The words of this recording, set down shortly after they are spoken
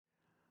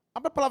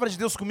Abra a palavra de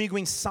Deus comigo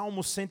em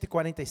Salmo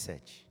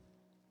 147.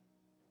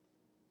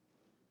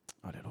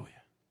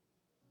 Aleluia.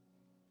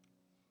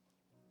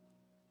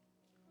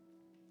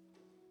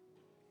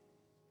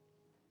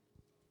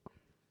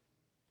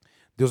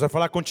 Deus vai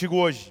falar contigo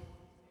hoje.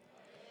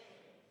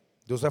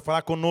 Deus vai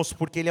falar conosco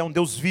porque Ele é um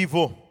Deus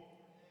vivo.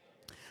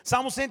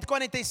 Salmo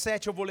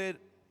 147, eu vou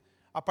ler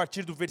a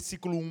partir do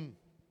versículo 1.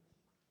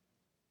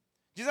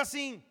 Diz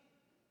assim: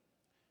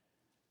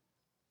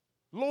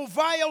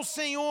 louvai ao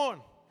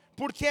Senhor,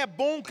 porque é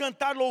bom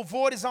cantar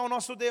louvores ao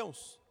nosso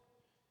Deus,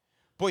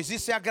 pois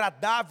isso é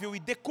agradável e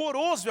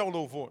decoroso é o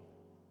louvor.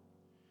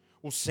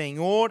 O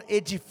Senhor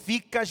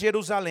edifica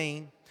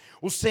Jerusalém,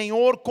 o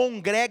Senhor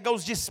congrega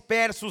os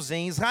dispersos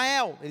em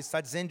Israel. Ele está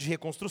dizendo de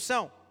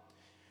reconstrução.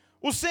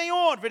 O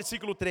Senhor,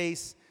 versículo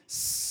 3,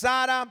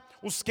 sara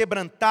os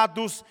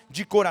quebrantados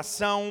de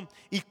coração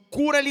e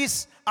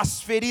cura-lhes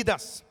as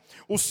feridas.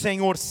 O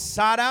Senhor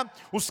sara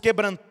os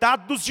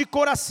quebrantados de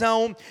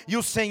coração e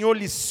o Senhor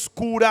lhes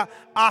cura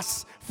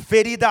as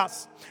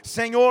feridas.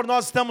 Senhor,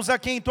 nós estamos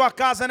aqui em Tua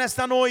casa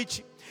nesta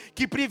noite.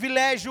 Que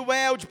privilégio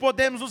é o de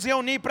podermos nos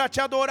reunir para Te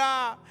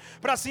adorar,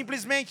 para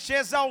simplesmente Te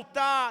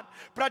exaltar,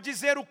 para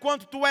dizer o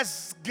quanto Tu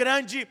és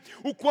grande,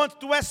 o quanto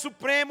Tu és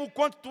supremo, o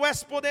quanto Tu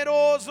és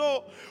poderoso,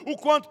 o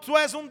quanto Tu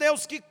és um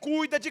Deus que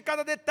cuida de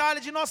cada detalhe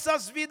de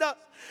nossas vidas.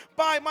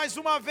 Pai, mais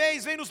uma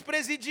vez vem nos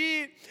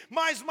presidir,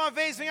 mais uma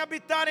vez vem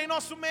habitar em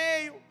nosso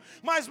meio,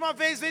 mais uma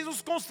vez vem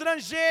nos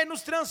constranger,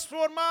 nos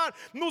transformar,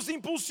 nos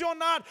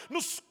impulsionar,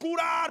 nos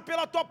curar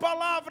pela Tua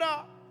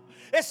palavra.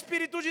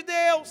 Espírito de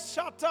Deus,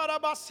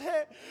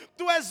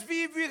 Tu és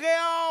vivo e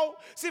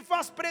real, se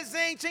faz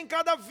presente em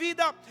cada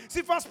vida,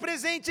 se faz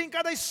presente em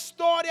cada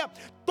história,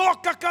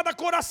 toca cada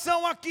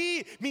coração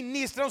aqui,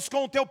 ministra-nos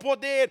com o Teu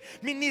poder,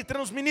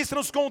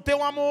 ministra-nos com o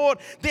Teu amor,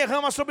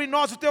 derrama sobre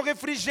nós o Teu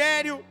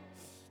refrigério.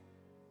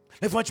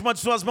 Levante uma de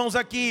suas mãos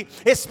aqui.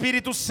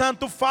 Espírito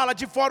Santo, fala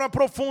de forma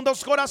profunda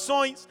aos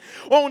corações.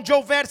 Onde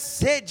houver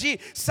sede,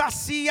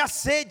 sacia a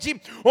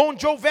sede.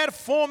 Onde houver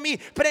fome,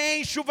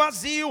 preenche o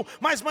vazio.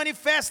 Mas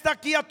manifesta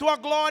aqui a Tua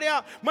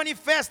glória,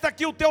 manifesta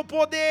aqui o Teu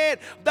poder.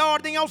 Dá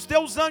ordem aos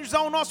Teus anjos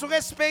ao nosso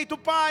respeito,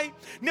 Pai.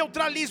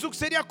 Neutraliza o que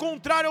seria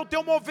contrário ao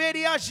Teu mover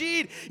e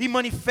agir. E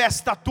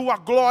manifesta a Tua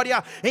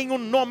glória em o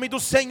nome do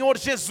Senhor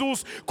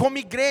Jesus. Como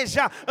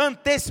igreja,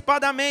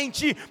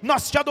 antecipadamente,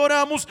 nós Te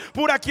adoramos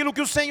por aquilo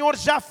que o Senhor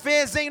já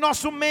fez em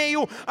nosso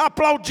meio,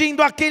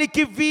 aplaudindo aquele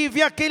que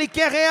vive, aquele que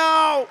é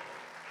real.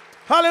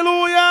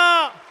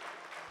 Aleluia!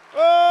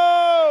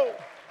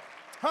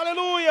 Oh!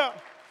 Aleluia!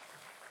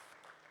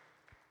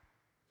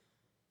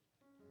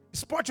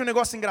 Esporte é um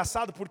negócio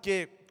engraçado,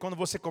 porque quando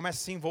você começa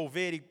a se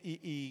envolver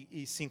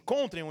e se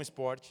encontra em um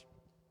esporte,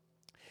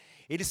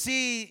 ele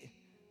se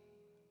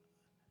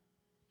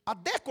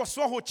adequa à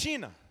sua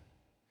rotina.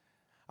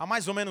 Há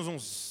mais ou menos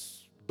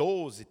uns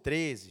 12,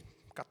 13,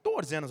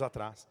 14 anos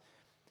atrás,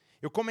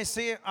 eu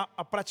comecei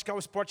a praticar o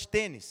esporte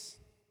tênis.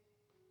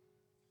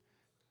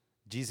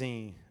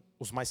 Dizem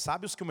os mais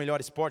sábios que o melhor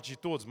esporte de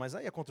todos, mas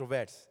aí é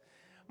controvérsia.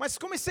 Mas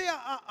comecei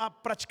a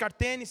praticar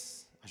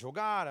tênis, a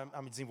jogar,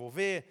 a me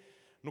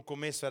desenvolver. No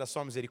começo era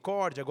só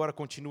misericórdia, agora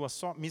continua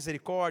só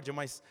misericórdia,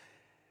 mas...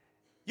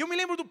 E eu me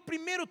lembro do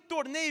primeiro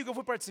torneio que eu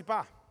fui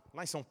participar,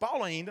 lá em São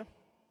Paulo ainda.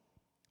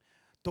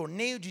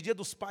 Torneio de Dia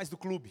dos Pais do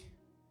clube.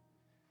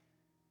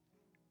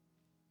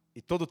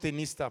 E todo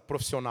tenista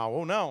profissional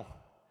ou não,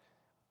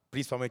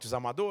 principalmente os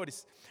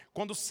amadores,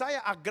 quando sai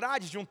a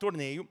grade de um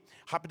torneio,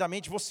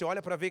 rapidamente você olha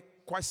para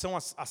ver quais são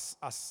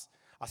as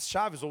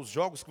chaves ou os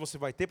jogos que você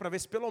vai ter, para ver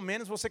se pelo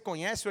menos você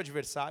conhece o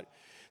adversário.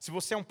 Se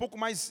você é um pouco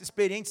mais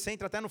experiente, você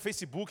entra até no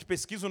Facebook,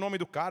 pesquisa o nome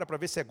do cara para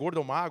ver se é gordo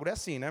ou magro, é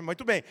assim, né?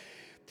 Muito bem.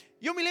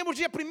 E eu me lembro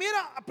de a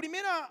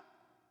primeira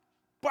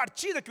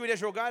partida que eu iria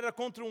jogar era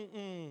contra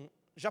um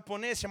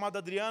japonês chamado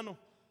Adriano,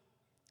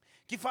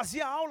 que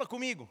fazia aula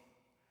comigo.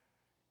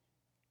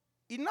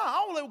 E na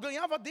aula eu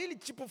ganhava dele,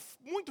 tipo,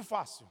 muito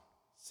fácil.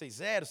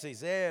 6-0,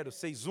 6-0,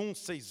 6-1,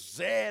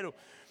 6-0.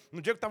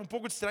 No dia que eu estava um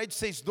pouco distraído,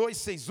 6-2,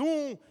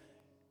 6-1.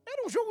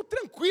 Era um jogo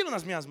tranquilo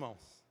nas minhas mãos.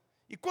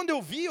 E quando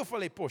eu vi, eu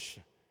falei,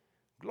 poxa,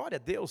 glória a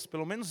Deus,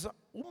 pelo menos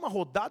uma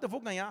rodada eu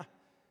vou ganhar.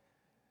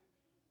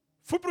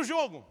 Fui para o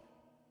jogo.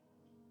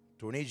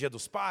 Torneio Dia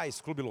dos Pais,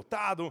 clube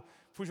lotado,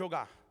 fui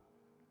jogar.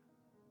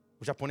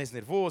 O japonês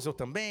nervoso, eu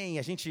também,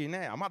 a gente,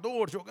 né,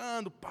 amador,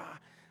 jogando, pá,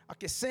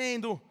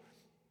 aquecendo.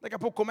 Daqui a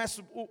pouco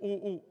começa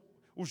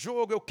o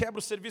jogo, eu quebro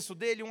o serviço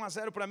dele,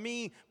 1-0 para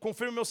mim,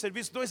 confirmo meu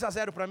serviço,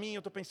 2-0 para mim,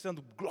 eu estou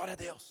pensando, glória a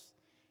Deus,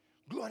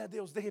 glória a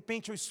Deus. De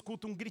repente eu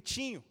escuto um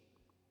gritinho,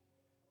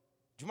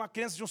 de uma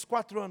criança de uns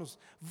 4 anos,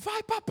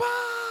 vai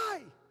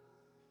papai!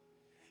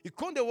 E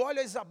quando eu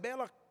olho a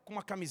Isabela com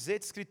uma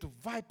camiseta escrito,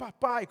 vai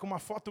papai, com uma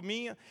foto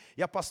minha,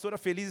 e a pastora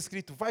feliz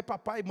escrito, vai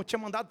papai, tinha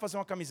mandado fazer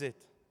uma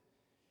camiseta.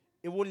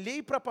 Eu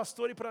olhei para a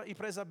pastora e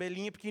para a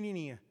Isabelinha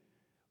pequenininha,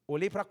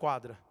 olhei para a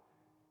quadra,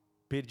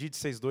 perdi de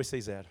 6-2,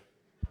 6-0.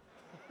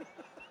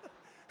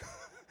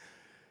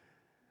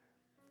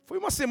 Foi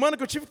uma semana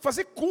que eu tive que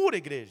fazer cura,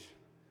 igreja.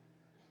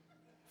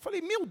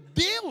 Falei, meu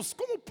Deus,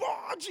 como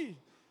pode?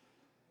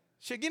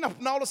 Cheguei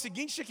na aula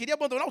seguinte, já queria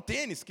abandonar o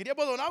tênis, queria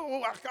abandonar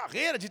a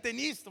carreira de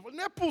tenista. Eu falei,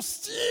 não é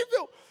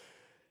possível.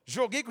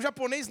 Joguei com o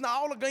japonês na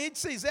aula, ganhei de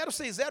 6-0,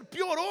 6-0,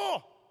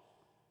 piorou.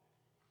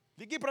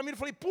 Liguei para mim e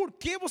falei, por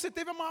que você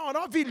teve uma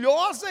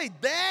maravilhosa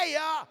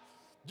ideia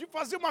de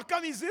fazer uma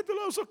camiseta?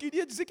 Eu só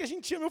queria dizer que a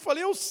gente ama. Eu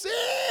falei, eu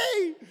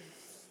sei.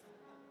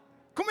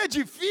 Como é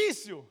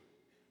difícil.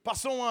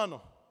 Passou um ano.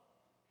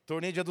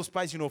 Tornei Dia dos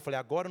Pais de novo. Falei,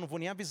 agora eu não vou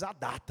nem avisar a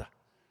data.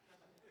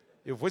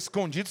 Eu vou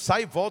escondido,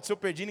 saio e volto. Se eu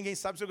perdi, ninguém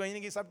sabe. Se eu ganhei,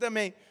 ninguém sabe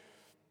também.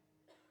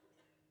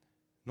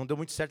 Não deu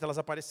muito certo, elas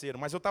apareceram.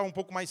 Mas eu estava um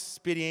pouco mais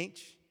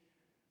experiente.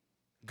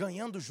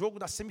 Ganhando o jogo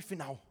da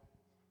semifinal.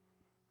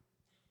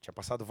 Tinha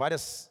passado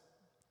várias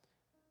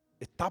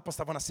etapas,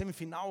 estava na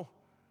semifinal.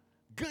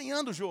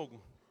 Ganhando o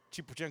jogo.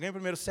 Tipo, tinha ganho o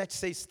primeiro set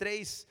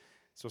 6-3.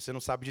 Se você não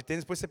sabe de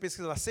tênis, depois você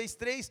pesquisa lá.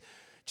 6-3.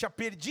 Tinha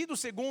perdido o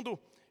segundo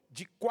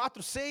de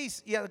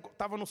 4-6 e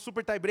estava no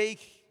super tie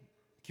break,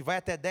 que vai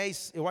até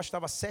 10, eu acho que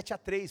estava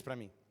 7-3 para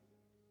mim.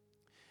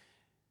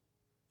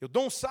 Eu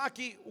dou um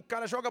saque, o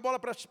cara joga a bola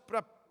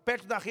para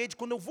perto da rede,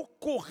 quando eu vou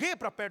correr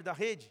para perto da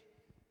rede,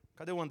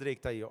 cadê o Andrei que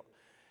está aí? Ó?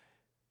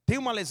 Tem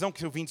uma lesão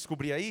que eu vim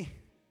descobrir aí,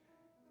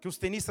 que os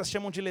tenistas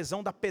chamam de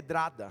lesão da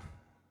pedrada,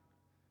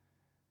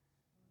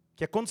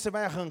 que é quando você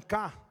vai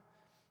arrancar,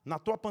 na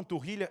tua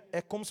panturrilha,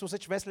 é como se você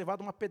tivesse levado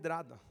uma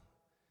pedrada.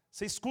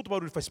 Você escuta o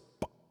barulho e faz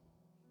pá.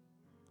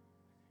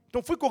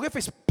 Então fui correr,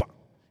 fez pá.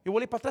 Eu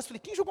olhei para trás e falei,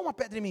 quem jogou uma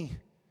pedra em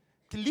mim?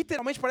 Que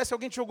literalmente parece que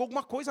alguém jogou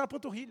alguma coisa na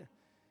panturrilha.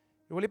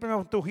 Eu olhei para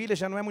minha panturrilha,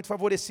 já não é muito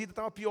favorecida,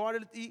 estava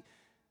pior, e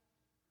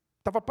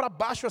estava para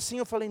baixo assim,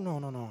 eu falei,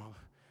 não.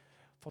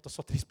 Falta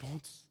só 3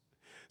 pontos.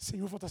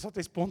 Senhor, falta só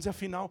 3 pontos e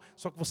afinal,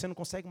 só que você não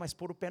consegue mais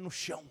pôr o pé no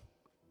chão.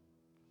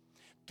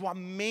 Tua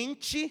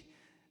mente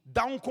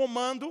dá um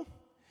comando,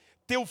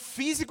 teu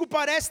físico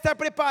parece estar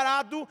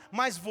preparado,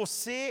 mas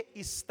você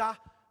está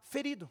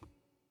ferido.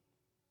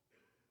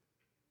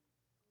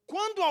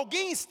 Quando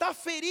alguém está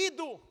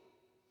ferido,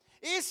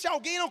 esse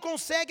alguém não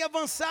consegue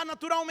avançar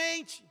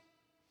naturalmente.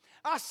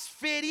 As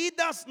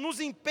feridas nos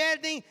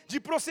impedem de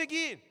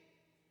prosseguir.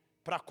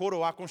 Para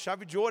coroar com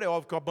chave de ouro, é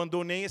óbvio que eu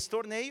abandonei esse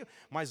torneio,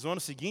 mas no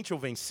ano seguinte eu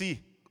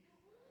venci.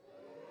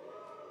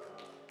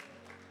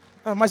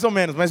 Mais ou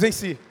menos, mas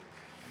venci.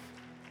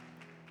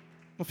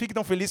 Não fique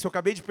tão feliz que eu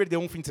acabei de perder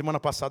um fim de semana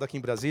passado aqui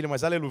em Brasília,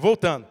 mas aleluia,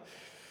 voltando.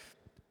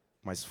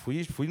 Mas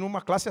fui numa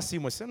classe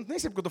acima, nem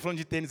sei porque eu estou falando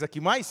de tênis aqui,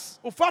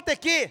 mas o fato é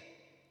que,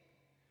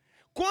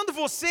 quando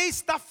você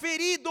está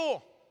ferido,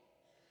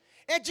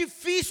 é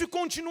difícil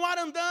continuar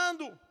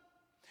andando.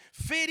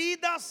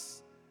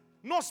 Feridas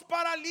nos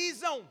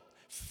paralisam,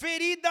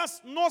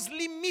 feridas nos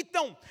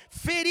limitam,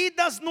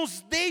 feridas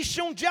nos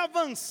deixam de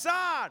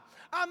avançar.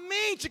 A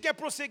mente quer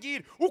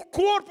prosseguir, o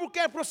corpo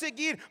quer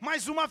prosseguir,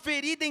 mas uma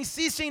ferida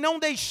insiste em não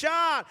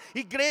deixar.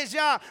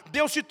 Igreja,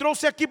 Deus te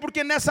trouxe aqui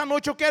porque nessa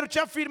noite eu quero te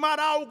afirmar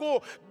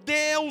algo.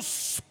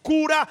 Deus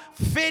cura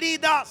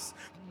feridas.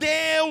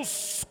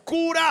 Deus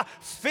cura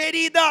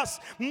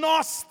feridas.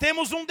 Nós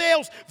temos um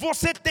Deus,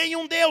 você tem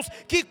um Deus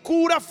que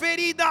cura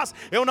feridas.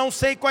 Eu não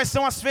sei quais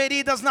são as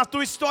feridas na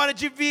tua história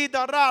de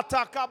vida.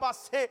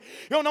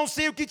 Eu não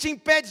sei o que te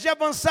impede de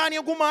avançar em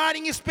alguma área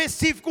em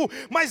específico,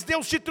 mas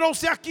Deus te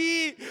trouxe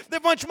aqui.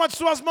 Levante uma de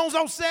suas mãos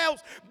aos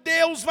céus.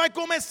 Deus vai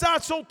começar a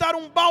soltar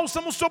um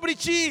bálsamo sobre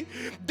ti.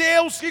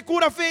 Deus que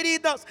cura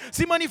feridas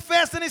se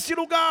manifesta nesse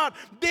lugar.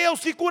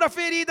 Deus que cura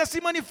feridas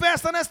se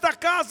manifesta nesta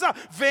casa.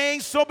 Vem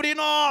sobre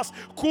nós.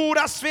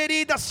 Cura as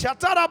feridas.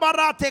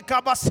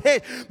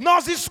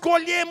 Nós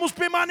escolhemos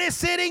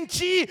permanecer em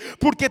ti,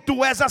 porque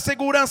tu és a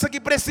segurança que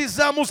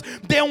precisamos.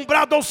 Dê um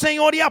brado ao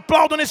Senhor e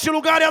aplauda neste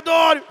lugar e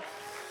adore.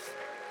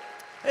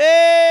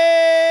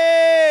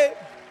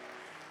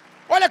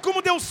 Olha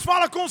como Deus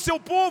fala com o seu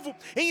povo.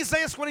 Em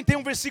Isaías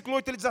 41, versículo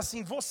 8, ele diz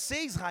assim: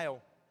 você,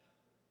 Israel,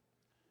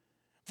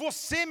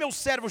 você, meu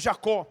servo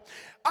Jacó,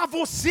 a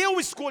você eu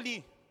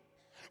escolhi.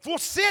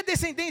 Você,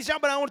 descendente de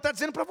Abraão, ele está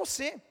dizendo para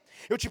você.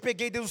 Eu te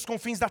peguei desde os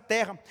confins da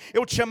terra,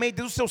 eu te chamei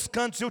desde os seus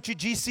cantos, eu te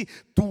disse,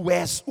 tu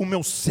és o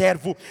meu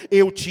servo,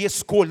 eu te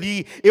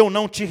escolhi, eu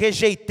não te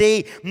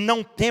rejeitei,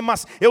 não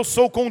temas, eu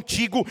sou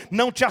contigo,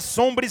 não te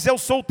assombres, eu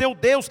sou teu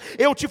Deus,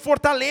 eu te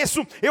fortaleço,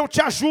 eu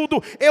te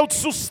ajudo, eu te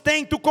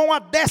sustento com a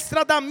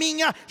destra da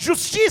minha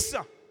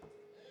justiça.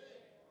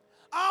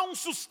 Há um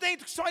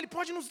sustento que só Ele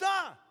pode nos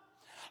dar,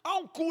 há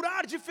um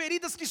curar de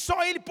feridas que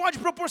só Ele pode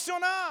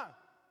proporcionar.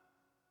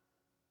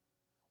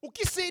 O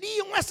que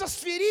seriam essas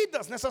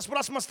feridas nessas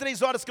próximas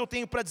 3 horas que eu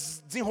tenho para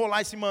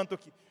desenrolar esse manto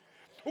aqui?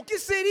 O que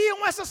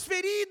seriam essas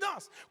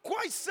feridas?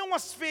 Quais são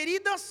as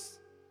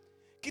feridas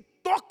que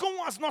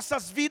tocam as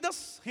nossas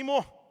vidas?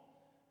 Rimou.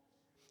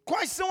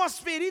 Quais são as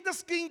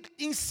feridas que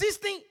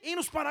insistem em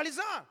nos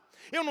paralisar?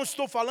 Eu não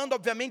estou falando,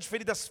 obviamente, de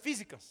feridas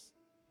físicas,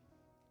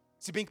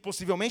 se bem que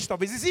possivelmente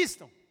talvez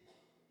existam.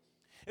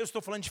 Eu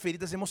estou falando de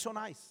feridas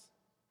emocionais,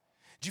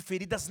 de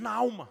feridas na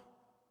alma,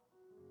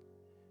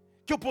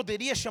 que eu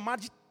poderia chamar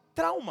de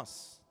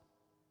traumas.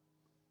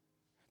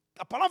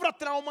 A palavra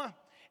trauma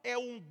é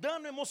um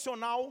dano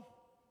emocional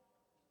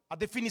A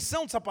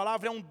definição dessa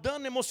palavra é um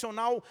dano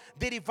emocional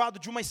derivado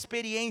de uma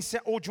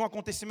experiência ou de um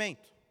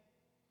acontecimento,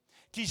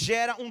 que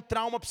gera um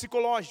trauma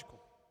psicológico,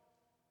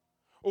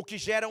 ou que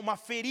gera uma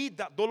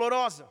ferida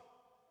dolorosa,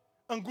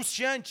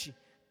 angustiante,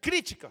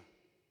 crítica.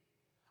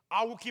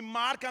 Algo que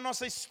marca a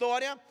nossa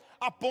história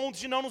a ponto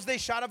de não nos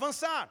deixar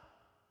avançar.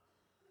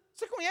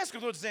 Você conhece o que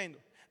eu estou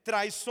dizendo?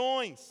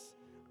 Traições,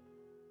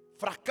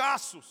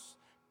 fracassos,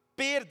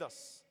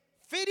 perdas,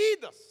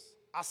 feridas,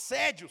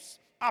 assédios,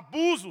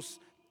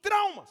 abusos,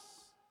 traumas.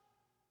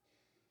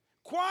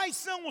 Quais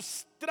são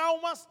os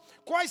traumas?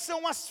 Quais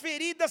são as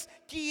feridas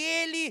que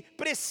ele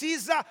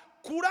precisa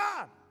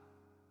curar?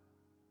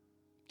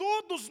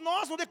 Todos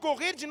nós, no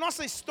decorrer de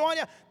nossa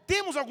história,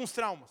 temos alguns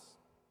traumas.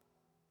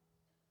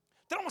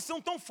 Traumas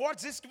são tão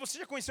fortes, esses que você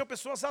já conheceu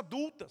pessoas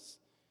adultas,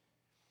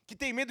 que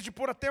tem medo de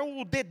pôr até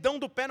o dedão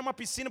do pé numa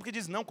piscina, porque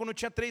diz, não, quando eu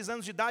tinha 3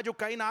 anos de idade, eu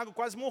caí na água e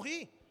quase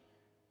morri.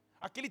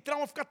 Aquele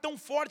trauma fica tão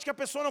forte que a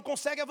pessoa não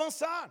consegue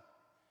avançar.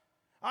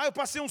 Eu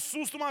passei um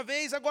susto uma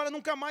vez, agora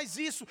nunca mais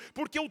isso,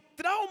 porque o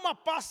trauma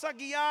passa a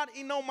guiar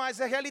e não mais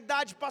a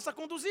realidade passa a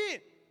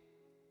conduzir.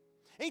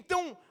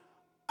 Então,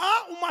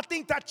 há uma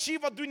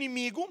tentativa do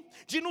inimigo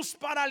de nos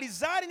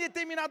paralisar em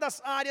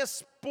determinadas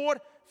áreas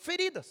por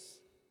feridas.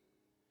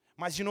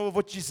 Mas de novo eu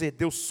vou te dizer,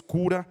 Deus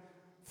cura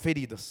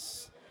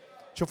feridas.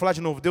 Deixa eu falar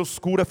de novo, Deus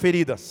cura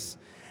feridas.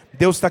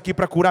 Deus está aqui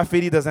para curar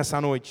feridas nessa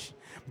noite.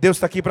 Deus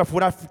está aqui para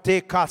furar,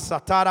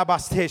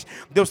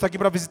 Deus está aqui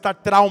para visitar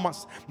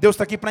traumas. Deus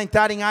está aqui para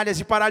entrar em áreas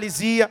de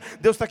paralisia.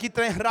 Deus está aqui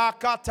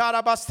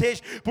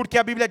porque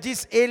a Bíblia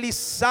diz, Ele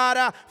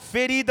sara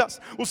feridas.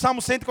 O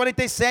Salmo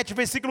 147,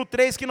 versículo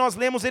 3 que nós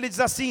lemos, ele diz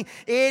assim,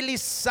 Ele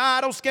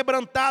sara os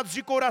quebrantados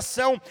de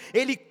coração,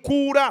 Ele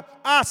cura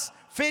as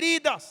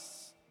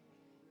feridas.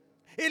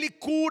 Ele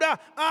cura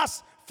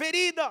as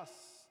feridas.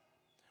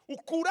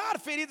 O curar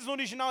feridas no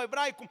original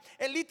hebraico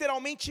é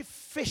literalmente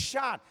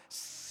fechar,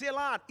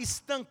 selar,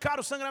 estancar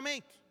o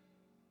sangramento.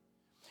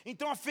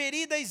 Então a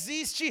ferida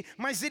existe,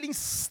 mas ele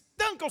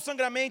estanca o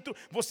sangramento,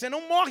 você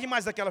não morre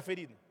mais daquela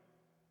ferida.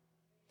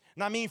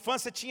 Na minha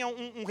infância tinha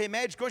um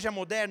remédio que hoje é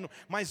moderno,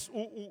 mas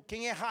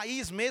quem é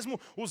raiz mesmo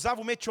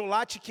usava o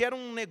metiolate, que era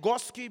um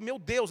negócio que, meu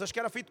Deus, acho que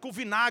era feito com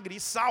vinagre e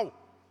sal.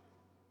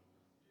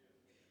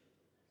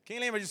 Quem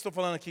lembra disso que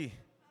estou falando aqui?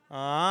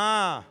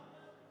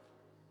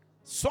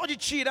 Só de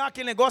tirar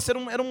aquele negócio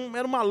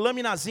era uma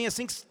laminazinha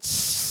assim que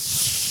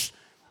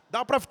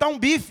dava para fritar um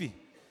bife,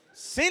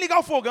 sem ligar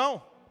o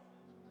fogão.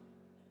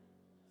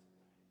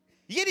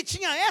 E ele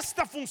tinha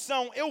esta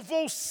função, eu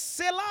vou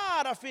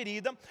selar a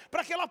ferida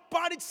para que ela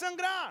pare de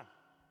sangrar.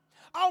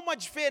 Há uma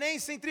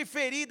diferença entre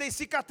ferida e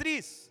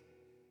cicatriz.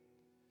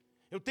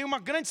 Eu tenho uma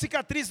grande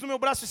cicatriz no meu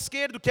braço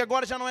esquerdo, que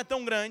agora já não é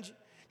tão grande,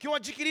 que eu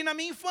adquiri na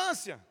minha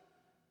infância.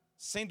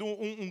 Sendo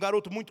um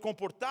garoto muito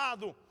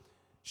comportado,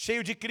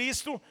 cheio de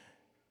Cristo,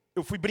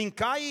 eu fui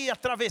brincar e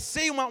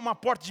atravessei uma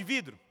porta de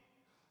vidro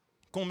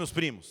com meus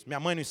primos. Minha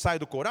mãe no ensaio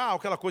do coral,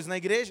 aquela coisa na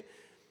igreja.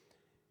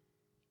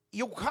 E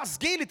eu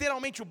rasguei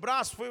literalmente o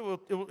braço.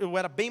 Eu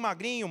era bem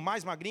magrinho,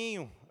 mais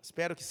magrinho,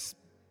 espero que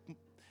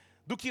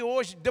do que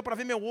hoje. Deu para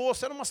ver meu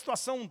osso, era uma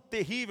situação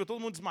terrível,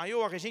 todo mundo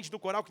desmaiou, a regente do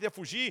coral queria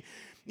fugir.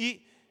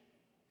 E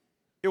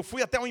eu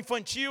fui até o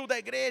infantil da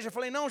igreja,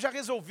 falei, não, já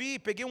resolvi.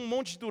 Peguei um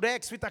monte de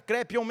durex, fita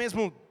crepe, eu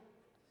mesmo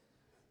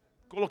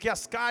coloquei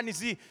as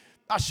carnes e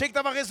achei que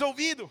estava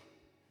resolvido.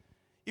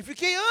 E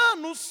fiquei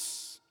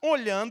anos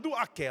olhando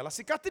aquela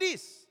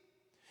cicatriz.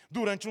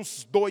 Durante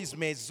uns 2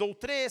 meses ou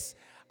 3,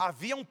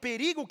 havia um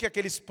perigo que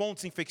aqueles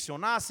pontos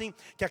infeccionassem,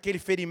 que aquele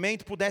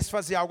ferimento pudesse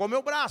fazer algo ao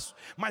meu braço.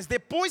 Mas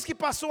depois que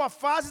passou a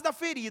fase da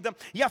ferida,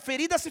 e a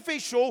ferida se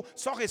fechou,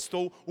 só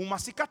restou uma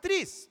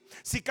cicatriz.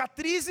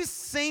 Cicatrizes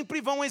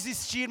sempre vão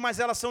existir, mas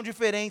elas são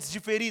diferentes de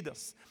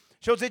feridas.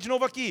 Deixa eu dizer de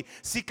novo aqui,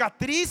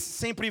 cicatriz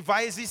sempre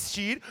vai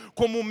existir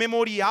como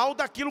memorial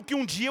daquilo que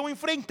um dia eu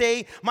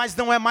enfrentei, mas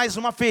não é mais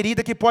uma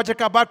ferida que pode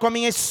acabar com a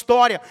minha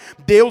história.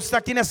 Deus está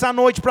aqui nessa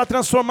noite para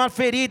transformar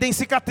ferida em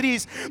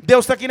cicatriz.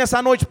 Deus está aqui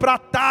nessa noite para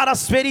atar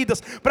as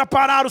feridas, para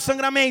parar o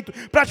sangramento,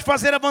 para te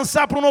fazer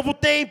avançar para um novo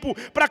tempo,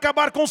 para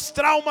acabar com os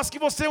traumas que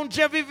você um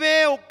dia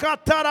viveu.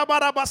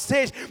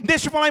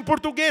 Deixa eu falar em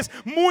português,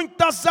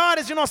 muitas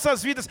áreas de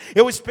nossas vidas,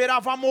 eu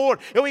esperava amor,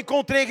 eu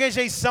encontrei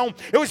rejeição,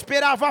 eu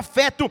esperava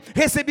afeto,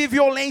 recebi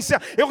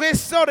violência, eu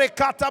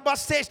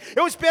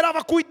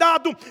esperava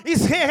cuidado e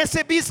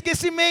recebi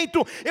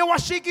esquecimento, eu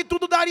achei que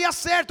tudo daria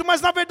certo, mas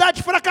na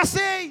verdade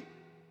fracassei.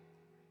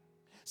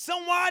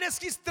 São áreas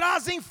que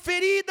trazem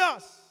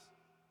feridas,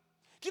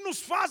 que nos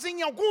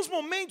fazem em alguns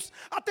momentos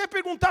até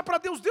perguntar para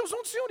Deus, Deus,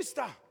 onde o Senhor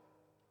está?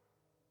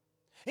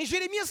 Em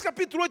Jeremias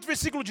capítulo 8,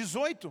 versículo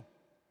 18,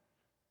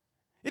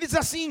 ele diz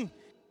assim,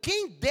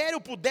 quem dera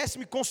eu pudesse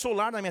me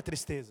consolar na minha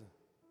tristeza.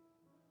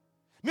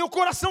 Meu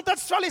coração está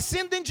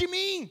desfalecendo dentro de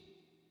mim.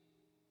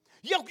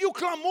 E o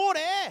clamor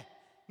é,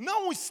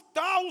 não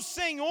está o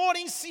Senhor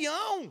em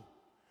Sião,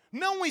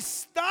 não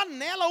está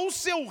nela o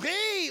seu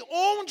rei,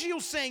 onde o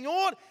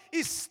Senhor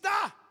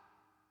está.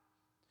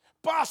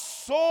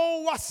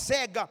 Passou a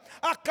cega,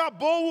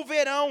 acabou o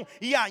verão,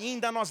 e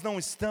ainda nós não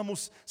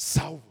estamos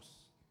salvos.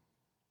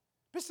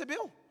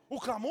 Percebeu o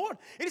clamor?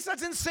 Ele está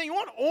dizendo: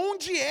 Senhor,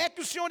 onde é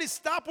que o Senhor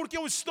está? Porque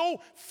eu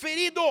estou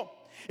ferido,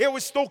 eu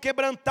estou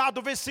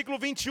quebrantado. Versículo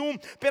 21,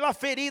 pela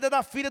ferida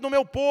da filha do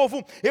meu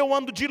povo, eu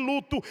ando de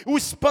luto, o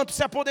espanto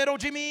se apoderou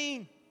de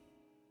mim.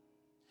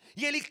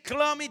 E ele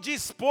clama e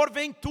diz: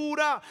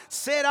 porventura,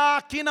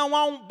 será que não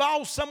há um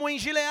bálsamo em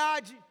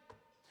Gileade?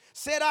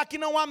 Será que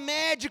não há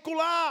médico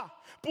lá?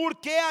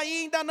 Porque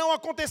ainda não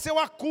aconteceu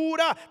a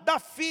cura da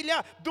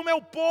filha do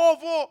meu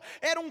povo.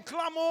 Era um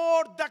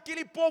clamor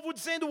daquele povo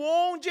dizendo: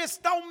 onde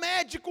está o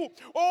médico?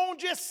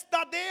 Onde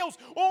está Deus?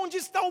 Onde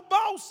está o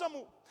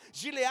bálsamo?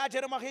 Gileade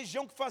era uma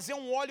região que fazia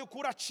um óleo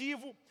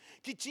curativo,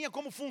 que tinha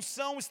como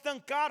função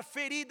estancar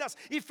feridas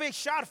e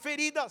fechar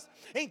feridas.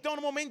 Então,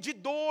 no momento de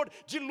dor,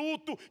 de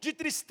luto, de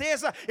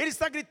tristeza, ele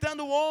está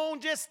gritando: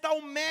 onde está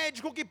o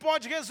médico que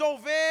pode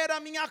resolver a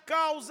minha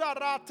causa?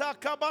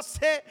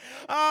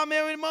 Ah,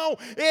 meu irmão,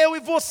 eu e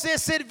você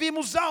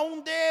servimos a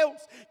um Deus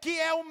que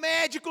é o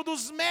médico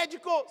dos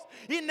médicos.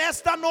 E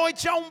nesta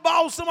noite há um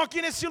bálsamo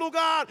aqui nesse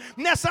lugar.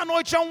 Nessa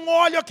noite há um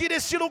óleo aqui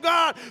nesse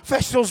lugar.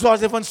 Feche seus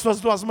olhos, levante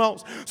suas duas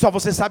mãos. Só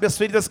você sabe as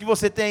feridas que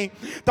você tem.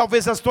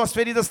 Talvez as tuas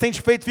feridas tenham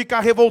te feito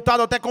ficar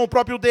revoltado até com o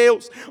próprio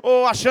Deus,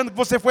 ou achando que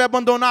você foi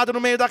abandonado no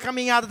meio da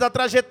caminhada, da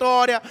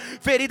trajetória.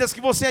 Feridas que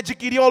você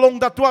adquiriu ao longo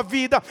da tua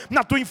vida,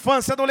 na tua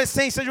infância,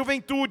 adolescência,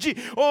 juventude,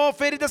 ou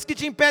feridas que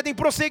te impedem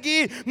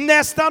prosseguir.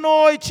 Nesta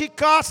noite,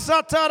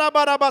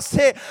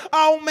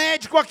 há um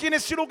médico aqui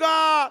neste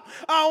lugar.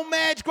 Há um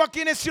médico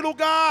aqui neste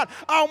lugar.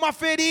 Há uma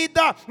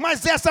ferida,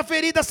 mas essa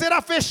ferida será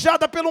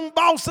fechada pelo um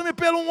bálsamo e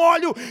pelo um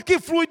óleo que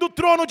flui do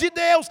trono de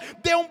Deus.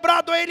 Dê um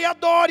brado a Ele,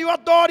 adoro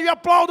e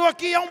aplaudo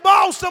aqui. É um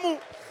bálsamo.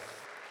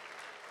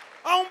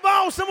 Há um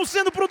bálsamo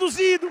sendo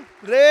produzido.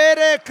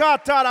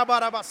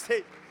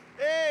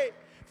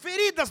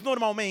 Feridas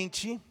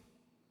normalmente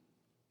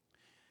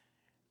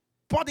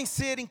podem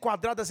ser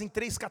enquadradas em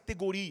 3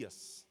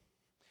 categorias.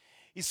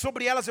 E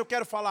sobre elas eu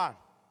quero falar.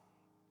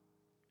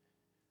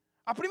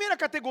 A primeira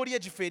categoria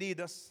de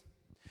feridas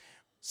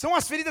são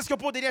as feridas que eu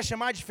poderia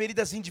chamar de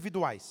feridas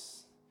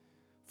individuais.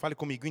 Fale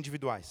comigo,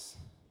 individuais.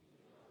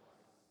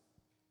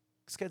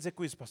 O que você quer dizer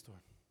com isso, pastor?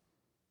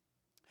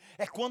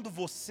 É quando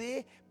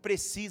você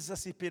precisa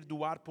se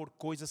perdoar por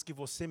coisas que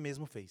você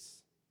mesmo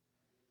fez.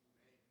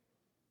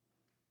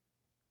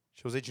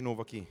 Deixa eu usar de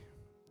novo aqui.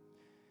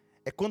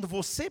 É quando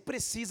você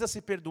precisa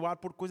se perdoar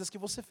por coisas que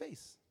você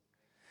fez.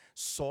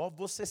 Só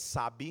você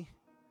sabe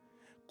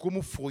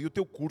como foi o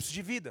teu curso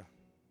de vida.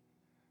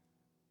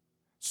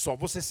 Só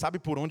você sabe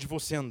por onde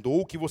você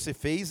andou, o que você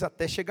fez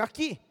até chegar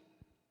aqui.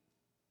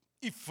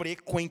 E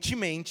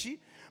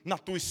frequentemente, na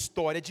tua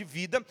história de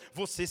vida,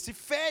 você se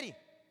fere.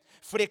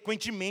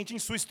 Frequentemente em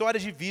sua história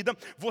de vida,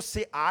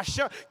 você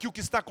acha que o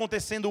que está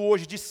acontecendo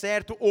hoje de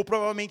certo ou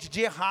provavelmente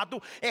de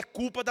errado é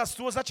culpa das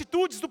suas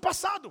atitudes do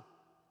passado.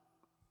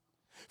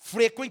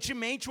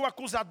 Frequentemente o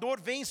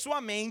acusador vem em sua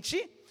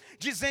mente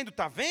dizendo: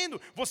 está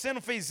vendo? Você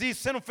não fez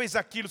isso, você não fez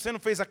aquilo, você não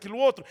fez aquilo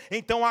outro,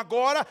 então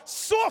agora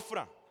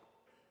sofra.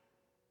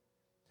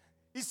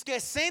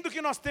 Esquecendo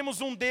que nós temos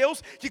um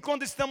Deus que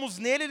quando estamos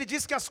nele, Ele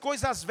diz que as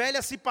coisas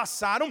velhas se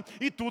passaram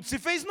e tudo se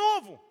fez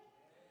novo.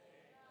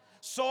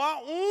 Só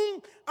há um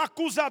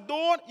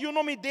acusador e o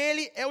nome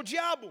dele é o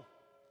diabo.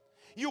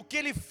 E o que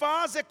ele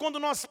faz é, quando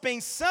nós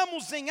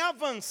pensamos em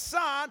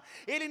avançar,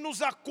 ele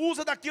nos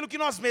acusa daquilo que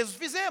nós mesmos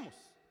fizemos.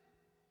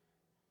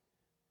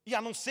 E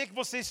a não ser que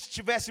você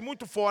estivesse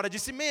muito fora de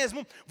si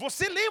mesmo,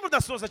 você lembra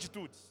das suas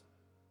atitudes.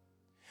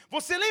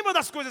 Você lembra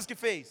das coisas que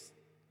fez.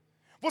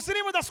 Você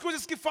lembra das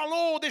coisas que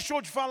falou ou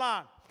deixou de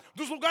falar.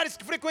 Dos lugares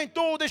que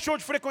frequentou ou deixou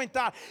de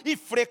frequentar. E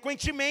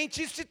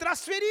frequentemente isso te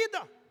traz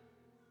ferida.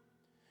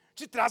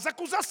 Te traz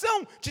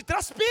acusação, te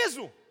traz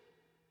peso.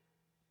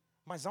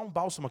 Mas há um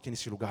bálsamo aqui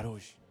nesse lugar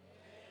hoje.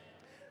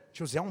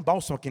 José, há um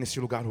bálsamo aqui nesse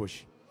lugar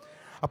hoje.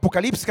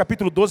 Apocalipse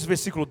capítulo 12,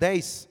 versículo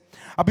 10.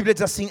 A Bíblia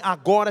diz assim: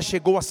 agora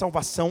chegou a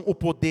salvação, o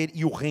poder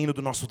e o reino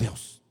do nosso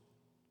Deus.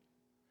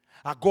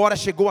 Agora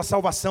chegou a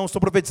salvação,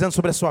 estou profetizando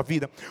sobre a sua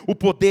vida, o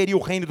poder e o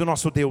reino do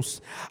nosso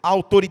Deus, a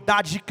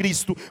autoridade de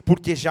Cristo,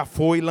 porque já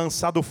foi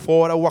lançado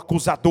fora o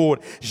acusador,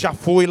 já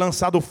foi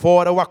lançado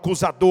fora o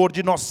acusador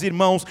de nossos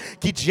irmãos,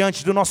 que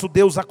diante do nosso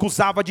Deus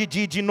acusava de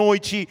dia e de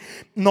noite.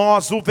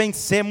 Nós o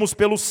vencemos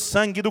pelo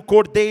sangue do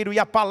Cordeiro e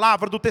a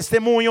palavra do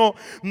testemunho.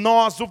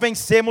 Nós o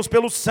vencemos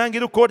pelo sangue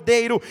do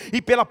Cordeiro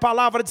e pela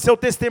palavra de seu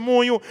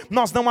testemunho.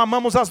 Nós não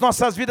amamos as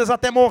nossas vidas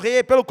até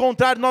morrer, pelo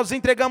contrário, nós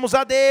entregamos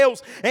a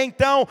Deus.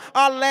 Então,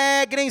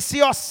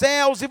 alegrem-se, ó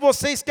céus, e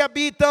vocês que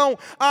habitam,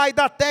 ai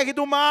da terra e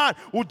do mar.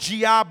 O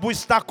diabo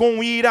está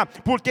com ira,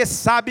 porque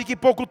sabe que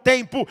pouco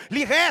tempo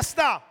lhe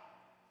resta.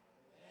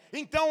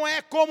 Então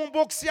é como um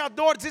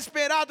boxeador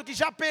desesperado que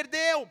já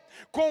perdeu.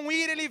 Com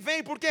ira ele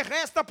vem porque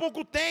resta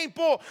pouco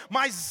tempo.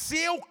 Mas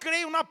eu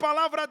creio na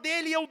palavra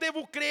dele e eu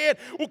devo crer.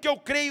 O que eu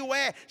creio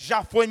é,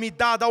 já foi me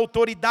dada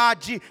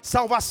autoridade,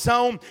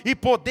 salvação e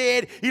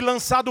poder. E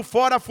lançado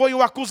fora foi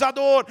o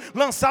acusador.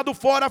 Lançado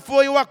fora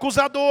foi o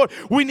acusador.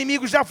 O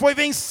inimigo já foi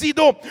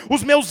vencido.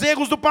 Os meus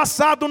erros do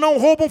passado não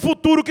roubam o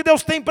futuro que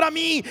Deus tem para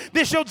mim.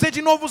 Deixa eu dizer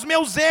de novo, os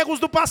meus erros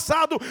do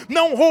passado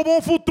não roubam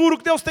o futuro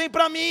que Deus tem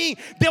para mim.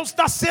 Deus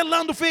está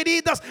selando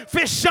feridas,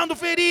 fechando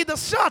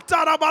feridas.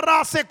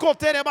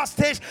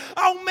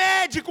 Há um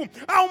médico,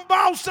 há um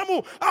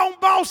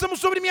bálsamo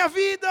sobre minha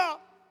vida.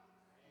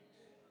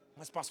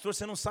 Mas pastor,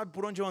 você não sabe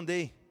por onde eu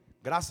andei.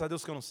 Graças a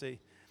Deus que eu não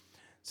sei.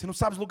 Você não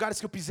sabe os lugares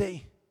que eu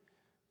pisei.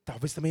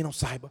 Talvez também não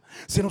saiba.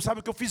 Você não sabe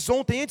o que eu fiz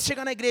ontem antes de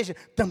chegar na igreja.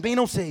 Também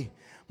não sei.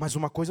 Mas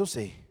uma coisa eu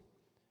sei.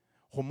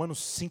 Romanos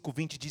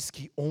 5:20 diz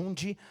que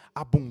onde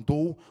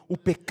abundou o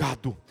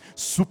pecado,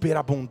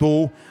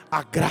 superabundou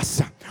a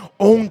graça.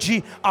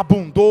 Onde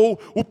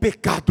abundou o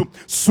pecado,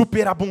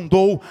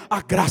 superabundou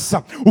a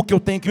graça. O que eu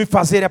tenho que me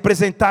fazer é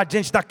apresentar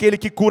diante daquele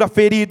que cura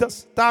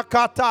feridas.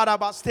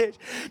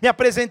 Me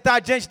apresentar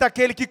diante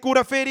daquele que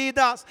cura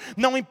feridas.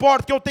 Não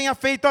importa o que eu tenha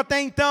feito até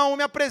então, eu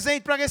me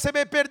apresento para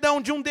receber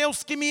perdão de um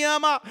Deus que me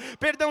ama,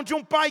 perdão de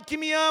um Pai que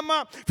me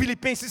ama.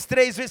 Filipenses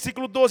 3,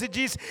 versículo 12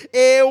 diz: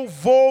 eu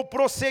vou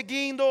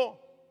prosseguir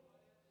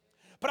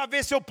para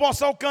ver se eu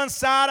posso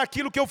alcançar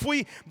aquilo que eu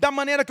fui, da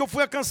maneira que eu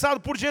fui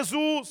alcançado por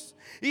Jesus.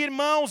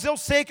 Irmãos, eu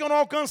sei que eu não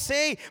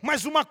alcancei,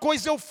 mas uma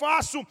coisa eu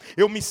faço: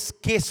 eu me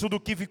esqueço do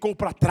que ficou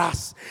para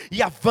trás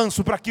e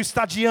avanço para o que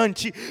está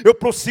diante. Eu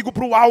prossigo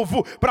para o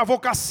alvo, para a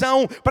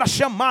vocação, para a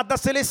chamada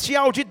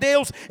celestial de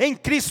Deus em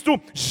Cristo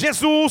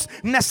Jesus.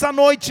 Nessa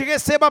noite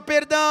receba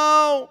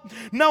perdão,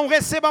 não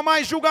receba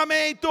mais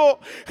julgamento.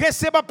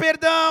 Receba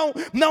perdão,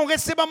 não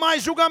receba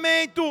mais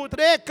julgamento.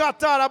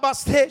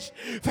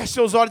 Feche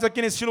seus olhos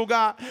aqui neste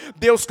lugar.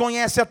 Deus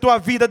conhece a tua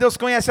vida, Deus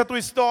conhece a tua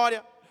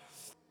história.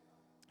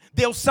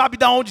 Deus sabe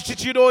de onde te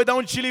tirou e de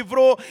onde te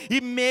livrou, e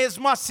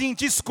mesmo assim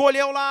te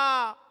escolheu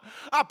lá.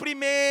 A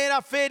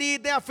primeira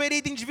ferida é a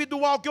ferida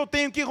individual que eu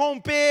tenho que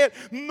romper.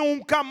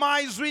 Nunca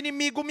mais o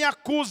inimigo me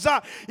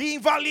acusa e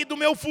invalida o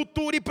meu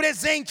futuro e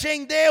presente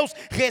em Deus.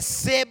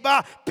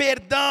 Receba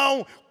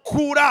perdão,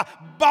 cura,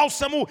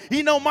 bálsamo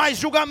e não mais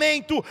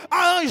julgamento.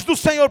 Há anjos do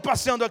Senhor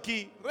passando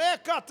aqui.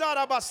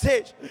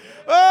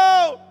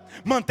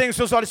 Mantenha os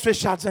seus olhos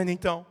fechados ainda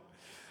então.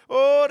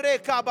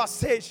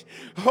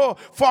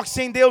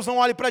 Foque-se em Deus, não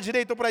olhe para a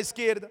direita ou para a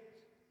esquerda.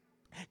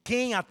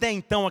 Quem até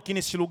então aqui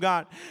neste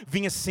lugar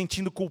vinha se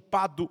sentindo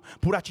culpado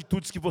por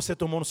atitudes que você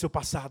tomou no seu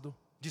passado,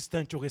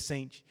 distante ou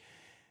recente?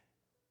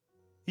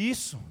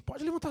 Isso,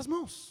 pode levantar as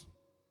mãos.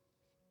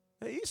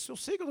 É isso, eu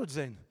sei o que eu estou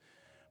dizendo.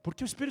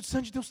 Porque o Espírito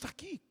Santo de Deus está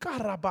aqui.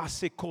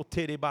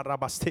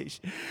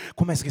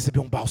 Comece a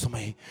receber um bálsamo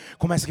aí.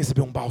 Comece a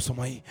receber um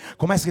bálsamo aí.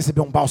 Comece a receber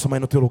um bálsamo aí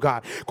no teu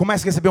lugar.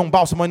 Comece a receber um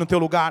bálsamo aí no teu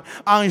lugar.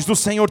 Anjos do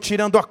Senhor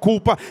tirando a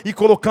culpa e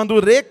colocando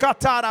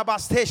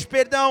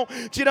perdão,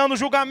 tirando o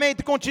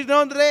julgamento e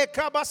continuando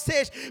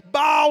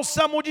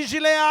bálsamo de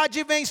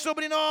Gileade vem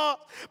sobre nós.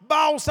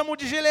 Bálsamo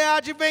de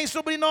Gileade vem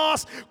sobre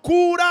nós.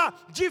 Cura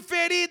de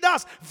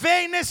feridas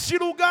vem neste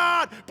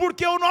lugar.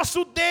 Porque o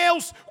nosso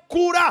Deus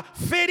cura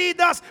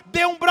feridas.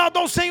 Dê um brado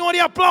ao Senhor e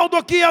aplaudo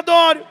aqui e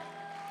adoro.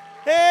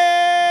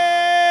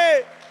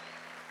 Ei!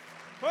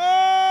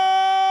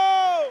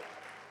 Oh!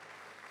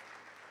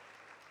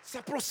 Se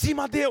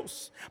aproxima a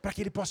Deus para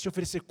que Ele possa te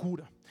oferecer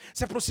cura.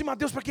 Se aproxima a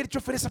Deus para que Ele te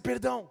ofereça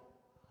perdão.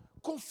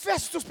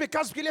 Confesse os teus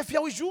pecados porque Ele é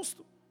fiel e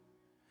justo.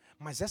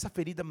 Mas essa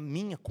ferida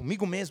minha,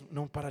 comigo mesmo,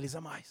 não me paralisa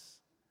mais.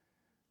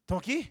 Estão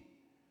aqui?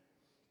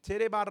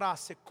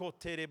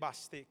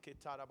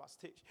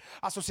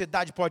 A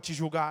sociedade pode te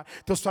julgar,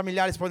 teus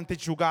familiares podem ter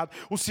te julgado,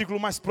 o círculo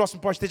mais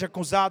próximo pode ter te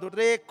acusado,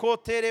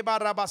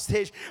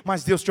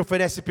 mas Deus te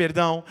oferece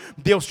perdão.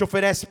 Deus te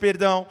oferece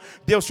perdão.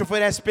 Deus te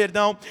oferece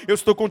perdão. Eu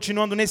estou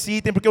continuando nesse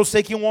item porque eu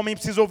sei que um homem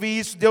precisa ouvir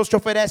isso. Deus te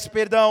oferece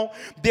perdão.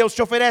 Deus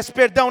te oferece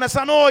perdão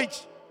nessa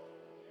noite.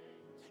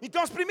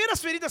 Então as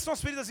primeiras feridas são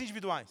as feridas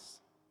individuais.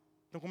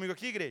 Estão comigo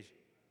aqui, igreja?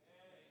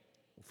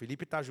 O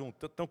Felipe está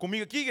junto. Estão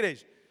comigo aqui,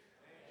 igreja?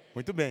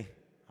 Muito bem,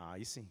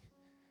 aí sim.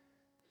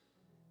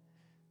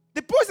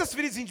 Depois das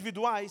feridas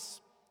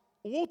individuais,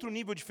 o outro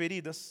nível de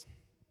feridas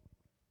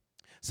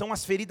são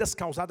as feridas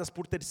causadas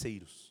por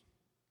terceiros.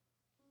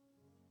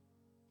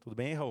 Tudo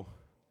bem, Raul?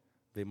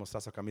 Veio mostrar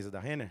sua camisa da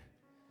Renner?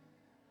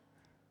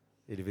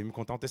 Ele veio me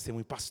contar um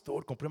testemunho.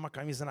 Pastor, comprei uma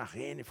camisa na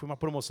Renner, foi uma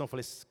promoção. Eu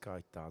falei,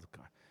 coitado,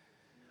 cara.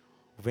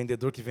 O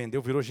vendedor que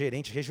vendeu virou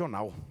gerente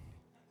regional.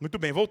 Muito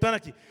bem, voltando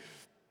aqui.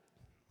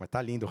 Mas tá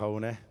lindo,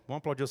 Raul, né? Vamos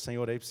aplaudir o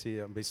Senhor aí para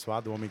ser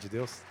abençoado, o homem de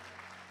Deus.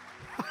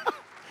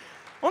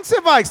 Onde você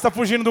vai que você está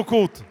fugindo do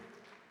culto?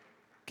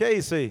 Que é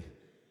isso aí?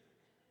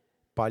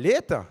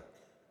 Palheta?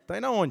 Está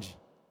indo aonde?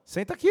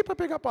 Senta aqui para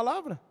pegar a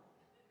palavra.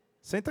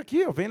 Senta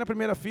aqui, ó. Vem na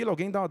primeira fila,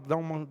 alguém dá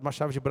uma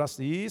chave de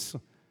braço.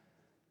 Isso.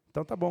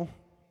 Então tá bom.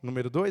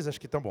 Número 2, acho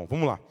que tá bom.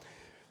 Vamos lá.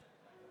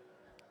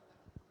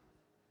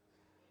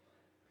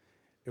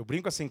 Eu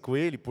brinco assim com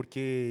ele porque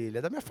ele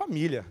é da minha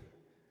família.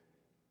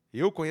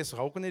 Eu conheço o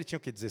Raul quando ele tinha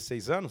o quê?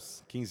 16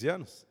 anos? 15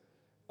 anos?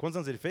 Quantos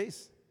anos ele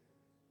fez?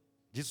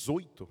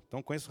 18.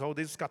 Então conheço o Raul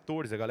desde os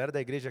 14. A galera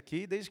da igreja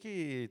aqui, desde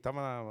que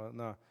estava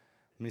no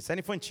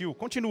Ministério Infantil.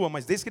 Continua,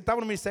 mas desde que ele estava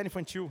no Ministério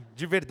Infantil,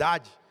 de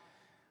verdade.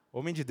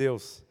 Homem de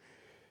Deus.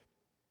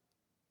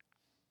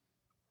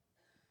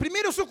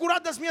 Primeiro eu sou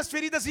curado das minhas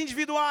feridas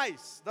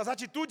individuais, das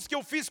atitudes que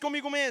eu fiz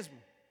comigo mesmo.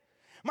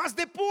 Mas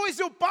depois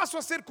eu passo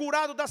a ser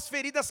curado das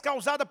feridas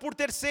causadas por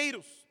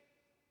terceiros.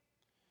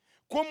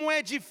 Como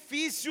é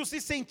difícil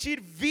se sentir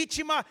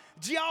vítima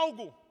de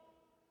algo.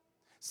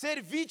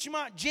 Ser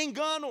vítima de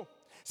engano,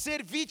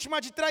 ser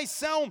vítima de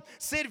traição,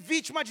 ser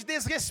vítima de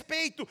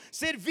desrespeito,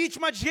 ser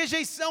vítima de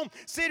rejeição,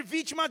 ser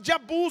vítima de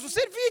abuso,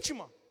 ser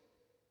vítima.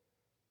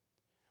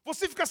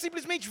 Você fica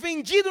simplesmente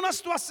vendido na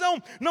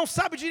situação, não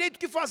sabe direito o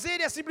que fazer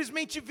e é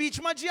simplesmente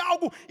vítima de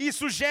algo.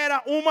 Isso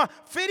gera uma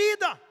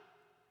ferida,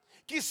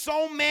 que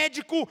só um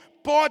médico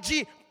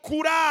pode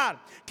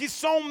curar, que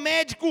só um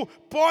médico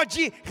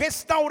pode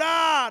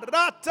restaurar.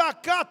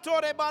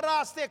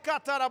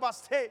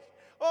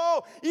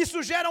 Oh,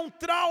 isso gera um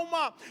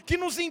trauma que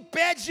nos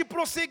impede de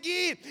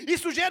prosseguir.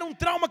 Isso gera um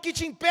trauma que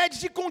te impede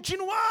de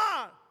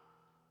continuar.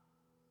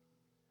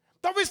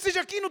 Talvez seja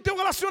aqui no teu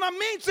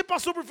relacionamento você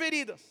passou por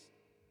feridas.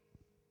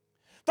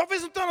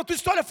 Talvez na tua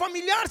história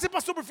familiar você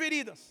passou por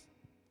feridas.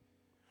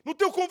 No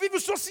teu convívio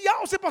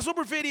social você passou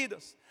por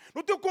feridas.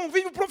 No teu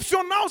convívio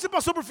profissional você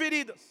passou por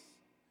feridas.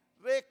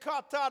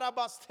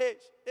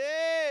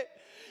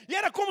 E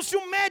era como se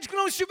o médico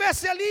não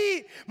estivesse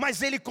ali,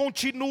 mas ele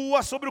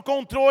continua sobre o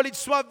controle de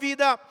sua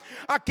vida.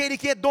 Aquele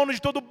que é dono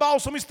de todo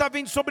bálsamo está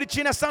vindo sobre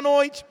ti nessa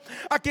noite.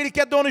 Aquele que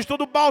é dono de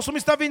todo bálsamo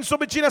está vindo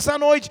sobre ti nessa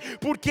noite,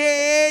 porque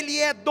ele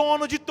é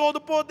dono de todo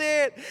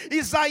poder.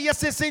 Isaías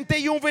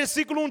 61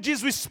 versículo 1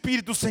 diz: o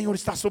Espírito do Senhor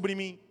está sobre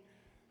mim.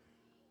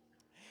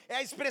 É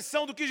a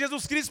expressão do que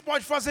Jesus Cristo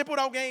pode fazer por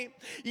alguém.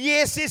 E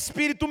esse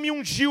Espírito me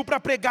ungiu para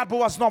pregar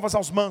boas novas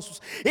aos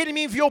mansos. Ele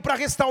me enviou para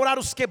restaurar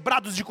os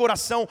quebrados de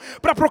coração,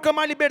 para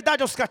proclamar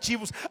liberdade aos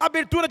cativos,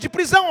 abertura de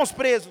prisão aos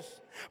presos,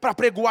 para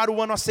pregoar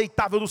o ano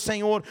aceitável do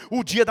Senhor,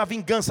 o dia da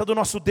vingança do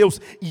nosso Deus,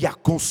 e a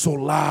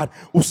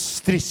consolar os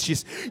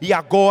tristes. E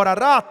agora,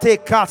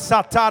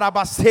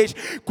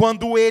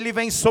 quando Ele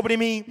vem sobre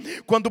mim,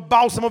 quando o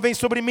bálsamo vem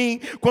sobre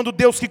mim, quando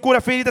Deus que cura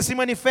a ferida se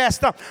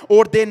manifesta,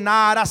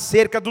 ordenar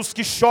acerca dos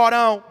que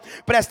choram.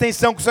 Presta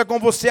atenção que isso é com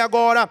você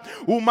agora.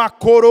 Uma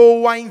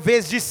coroa em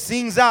vez de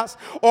cinzas,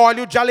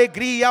 óleo de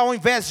alegria ao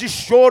invés de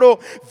choro,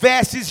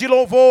 vestes de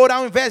louvor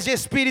ao invés de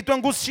espírito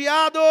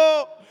angustiado,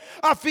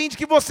 a fim de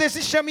que você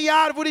se chame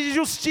árvore de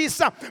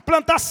justiça,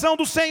 plantação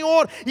do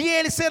Senhor, e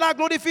Ele será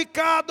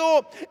glorificado.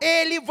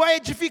 Ele vai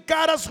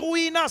edificar as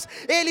ruínas,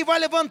 Ele vai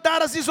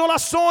levantar as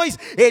isolações,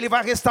 Ele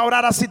vai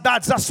restaurar as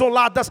cidades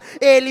assoladas,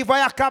 Ele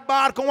vai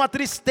acabar com a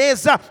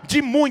tristeza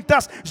de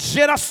muitas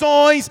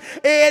gerações.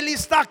 Ele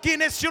está aqui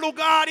neste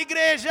lugar,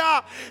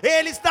 igreja,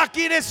 Ele está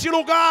aqui neste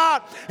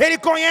lugar. Ele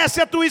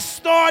conhece a tua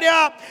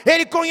história,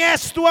 Ele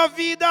conhece a tua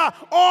vida.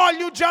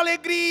 Óleo de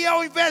alegria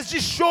ao invés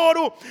de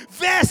choro,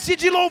 veste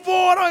de louvor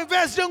ao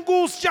invés de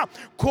angústia,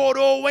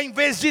 coroa em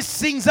vez de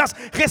cinzas.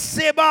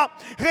 Receba,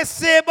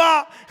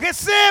 receba,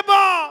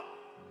 receba.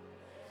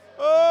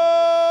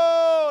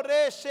 Oh,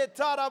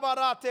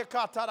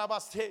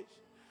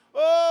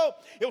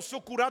 eu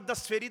sou curado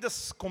das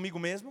feridas comigo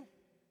mesmo.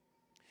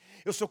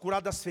 Eu sou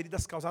curado das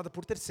feridas causadas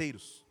por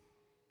terceiros.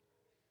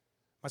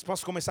 Mas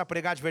posso começar a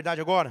pregar de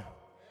verdade agora?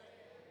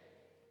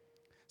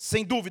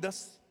 Sem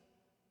dúvidas,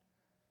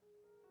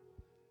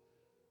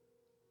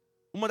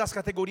 uma das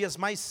categorias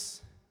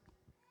mais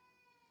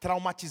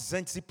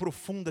traumatizantes e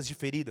profundas de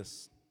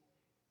feridas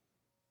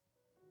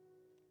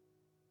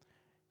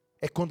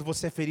é quando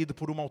você é ferido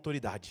por uma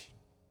autoridade.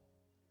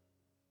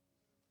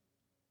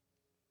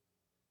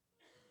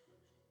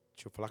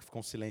 Deixa eu falar que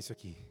ficou um silêncio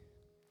aqui.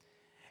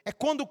 É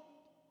quando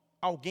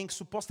alguém que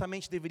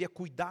supostamente deveria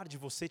cuidar de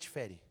você te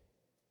fere.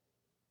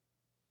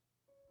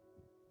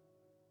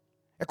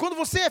 É quando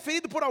você é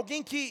ferido por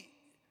alguém que,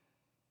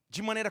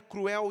 de maneira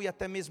cruel e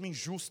até mesmo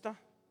injusta,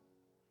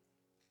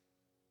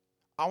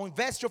 ao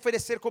invés de te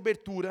oferecer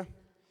cobertura,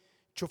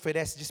 te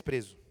oferece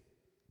desprezo.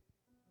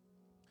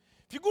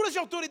 Figuras de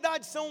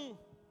autoridade são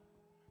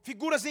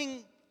figuras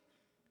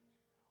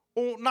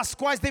nas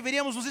quais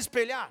deveríamos nos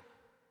espelhar.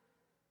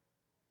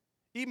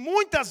 E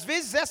muitas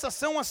vezes essas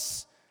são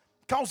as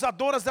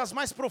causadoras das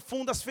mais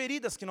profundas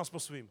feridas que nós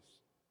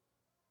possuímos.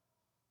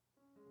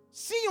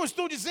 Sim, eu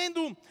estou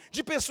dizendo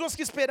de pessoas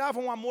que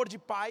esperavam o amor de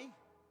pai,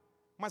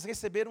 mas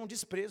receberam o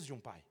desprezo de um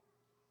pai.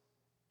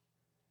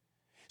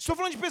 Estou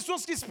falando de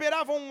pessoas que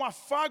esperavam o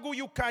afago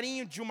e o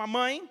carinho de uma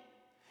mãe,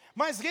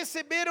 mas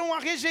receberam a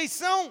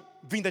rejeição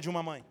vinda de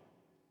uma mãe.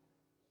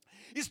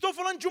 Estou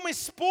falando de uma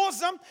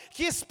esposa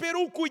que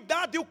esperou o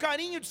cuidado e o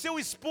carinho de seu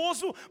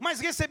esposo, mas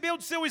recebeu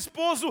de seu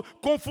esposo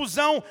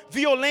confusão,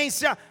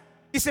 violência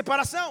e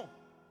separação.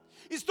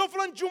 Estou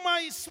falando de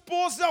uma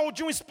esposa ou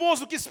de um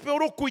esposo que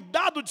esperou o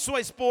cuidado de sua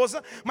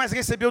esposa, mas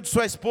recebeu de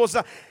sua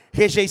esposa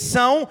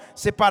rejeição,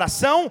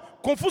 separação,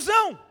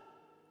 confusão.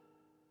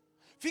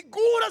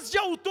 figuras de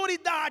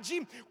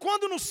autoridade,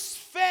 quando nos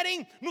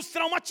ferem, nos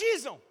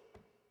traumatizam.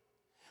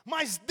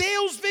 Mas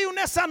Deus veio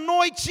nessa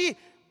noite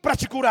para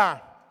te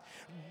curar.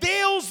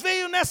 Deus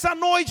veio nessa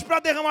noite para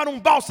derramar um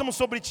bálsamo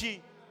sobre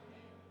ti.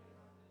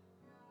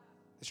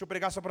 Deixa eu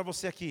pregar só para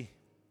você aqui.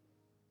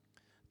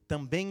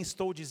 Também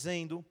estou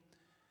dizendo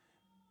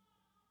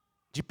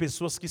de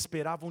pessoas que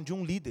esperavam de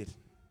um líder,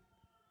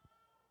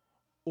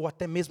 ou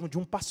até mesmo de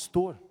um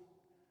pastor,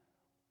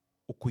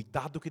 o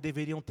cuidado que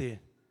deveriam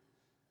ter,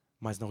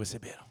 mas não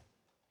receberam.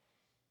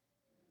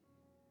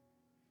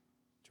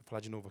 Deixa eu falar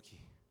de novo aqui.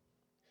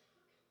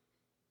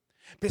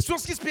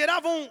 Pessoas que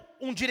esperavam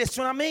um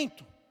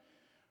direcionamento,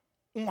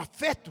 um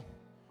afeto,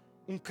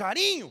 um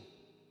carinho,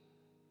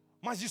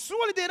 mas de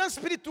sua liderança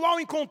espiritual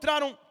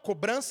encontraram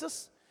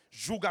cobranças,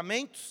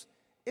 julgamentos,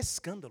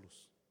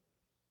 escândalos.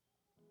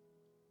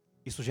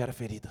 Isso gera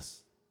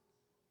feridas.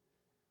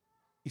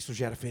 Isso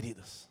gera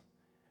feridas.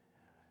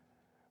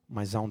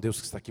 Mas há um Deus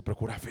que está aqui para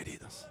curar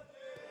feridas.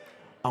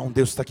 Há um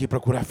Deus que está aqui para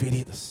curar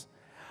feridas.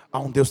 Há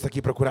um Deus que está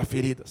aqui para curar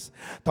feridas.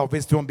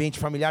 Talvez teu ambiente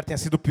familiar tenha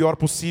sido o pior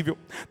possível.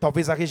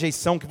 Talvez a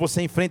rejeição que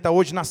você enfrenta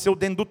hoje nasceu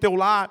dentro do teu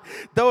lar.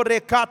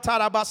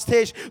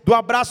 Do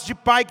abraço de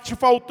pai que te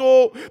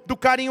faltou. Do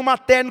carinho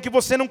materno que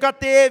você nunca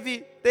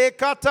teve.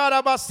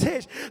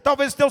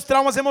 Talvez os teus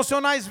traumas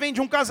emocionais venham de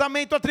um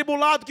casamento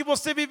atribulado que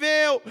você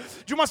viveu,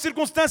 de uma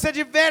circunstância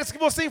adversa que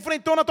você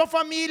enfrentou na tua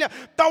família.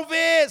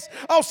 Talvez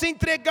ao se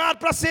entregar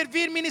para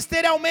servir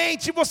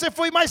ministerialmente, você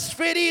foi mais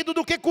ferido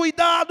do que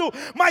cuidado.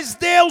 Mas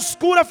Deus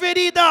cura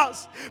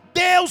feridas.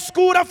 Deus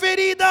cura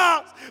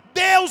feridas.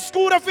 Deus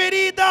cura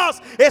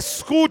feridas.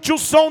 Escute o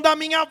som da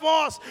minha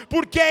voz,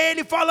 porque é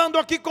Ele falando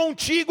aqui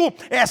contigo.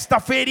 Esta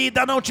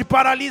ferida não te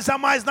paralisa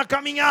mais na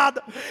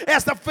caminhada.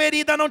 Esta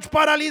ferida não te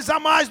paralisa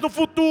mais no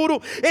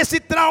futuro. Esse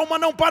trauma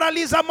não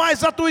paralisa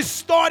mais a tua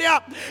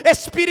história.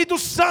 Espírito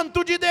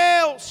Santo de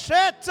Deus,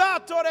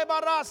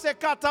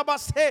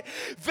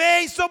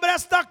 vem sobre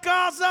esta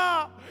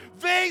casa.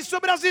 Vem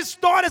sobre as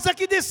histórias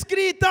aqui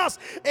descritas.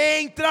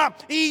 Entra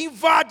e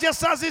invade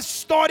essas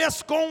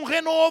histórias com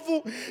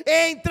renovo.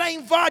 Entra e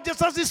invade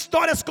essas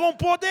histórias com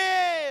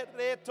poder.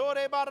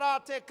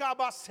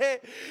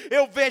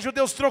 Eu vejo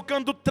Deus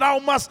trocando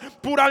traumas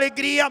por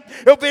alegria.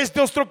 Eu vejo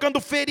Deus trocando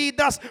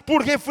feridas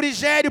por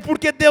refrigério.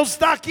 Porque Deus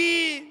está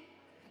aqui.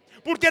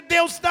 Porque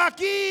Deus está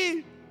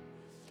aqui.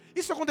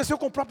 Isso aconteceu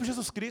com o próprio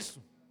Jesus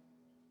Cristo.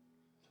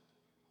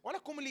 Olha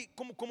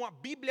como a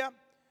Bíblia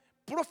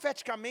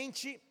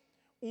profeticamente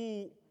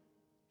o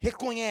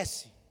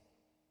reconhece.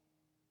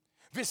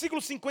 Versículo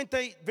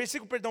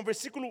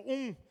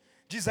 1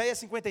 de Isaías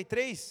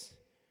 53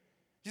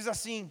 diz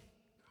assim: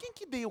 quem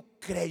que deu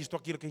crédito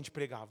àquilo que a gente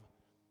pregava?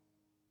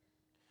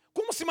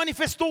 Como se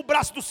manifestou o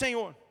braço do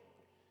Senhor?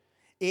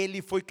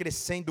 Ele foi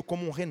crescendo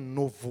como um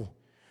renovo,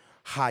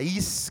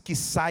 raiz que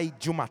sai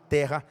de uma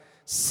terra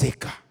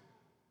seca.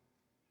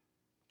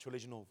 Deixa eu ler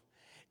de novo.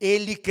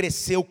 Ele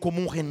cresceu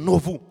como um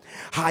renovo,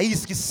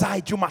 raiz que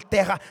sai de uma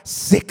terra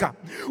seca.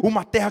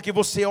 Uma terra que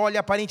você olha e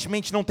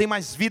aparentemente não tem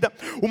mais vida.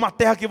 Uma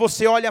terra que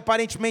você olha e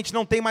aparentemente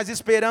não tem mais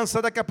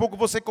esperança. Daqui a pouco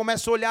você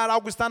começa a olhar,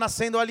 algo está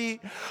nascendo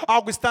ali.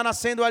 Algo está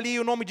nascendo ali,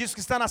 o nome disso que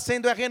está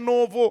nascendo é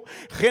renovo.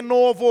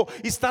 Renovo,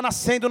 está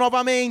nascendo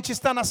novamente.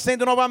 Está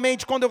nascendo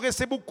novamente quando eu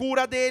recebo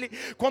cura dele.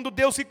 Quando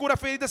Deus que cura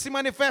feridas se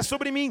manifesta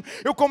sobre mim,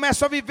 eu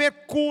começo a viver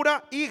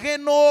cura e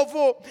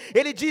renovo.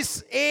 Ele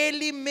diz,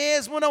 ele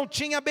mesmo não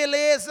tinha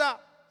beleza.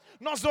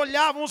 Nós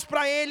olhávamos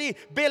para ele,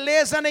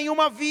 beleza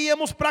nenhuma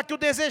víamos para que o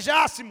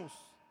desejássemos.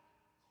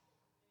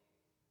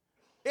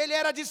 Ele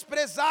era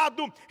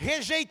desprezado,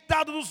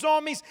 rejeitado dos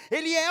homens.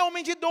 Ele é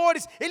homem de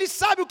dores, ele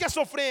sabe o que é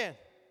sofrer.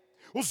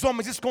 Os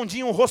homens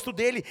escondiam o rosto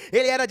dele,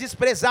 ele era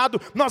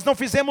desprezado. Nós não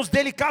fizemos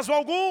dele caso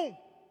algum.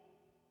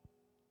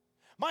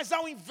 Mas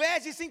ao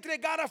invés de se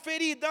entregar à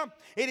ferida,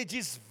 ele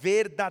diz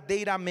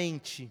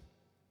verdadeiramente,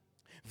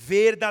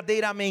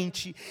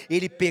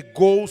 Ele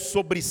pegou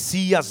sobre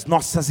si as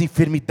nossas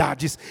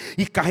enfermidades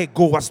e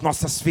carregou as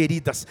nossas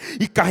feridas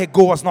e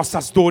carregou as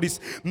nossas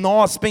dores.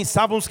 Nós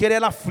pensávamos que ele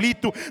era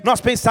aflito, nós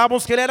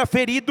pensávamos que ele era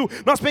ferido,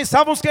 nós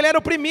pensávamos que ele era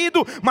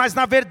oprimido, mas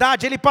na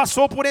verdade ele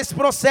passou por esse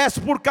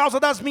processo por causa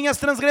das minhas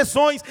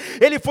transgressões.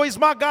 Ele foi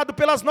esmagado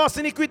pelas nossas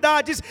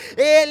iniquidades.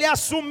 Ele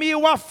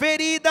assumiu a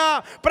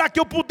ferida para que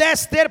eu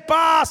pudesse ter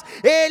paz.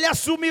 Ele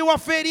assumiu a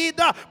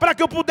ferida para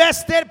que eu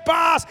pudesse ter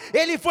paz.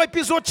 Ele foi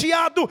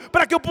pisoteado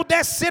para que eu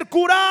pudesse ser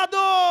curado.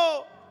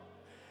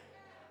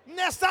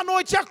 Nesta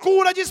noite a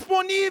cura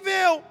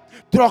disponível.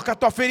 Troca a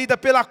tua ferida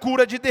pela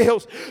cura de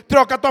Deus.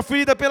 Troca a tua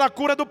ferida pela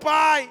cura do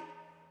Pai.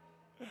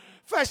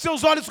 Feche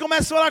seus olhos,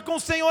 comece a orar com o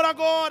Senhor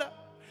agora.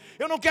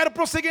 Eu não quero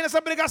prosseguir nessa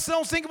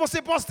pregação sem que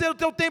você possa ter o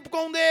teu tempo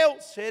com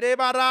Deus.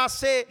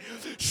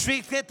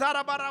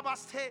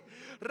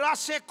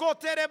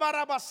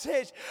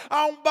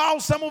 Há um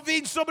bálsamo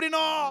vindo sobre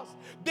nós.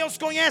 Deus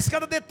conhece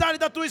cada detalhe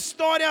da tua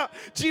história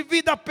de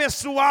vida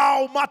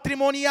pessoal,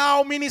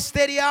 matrimonial,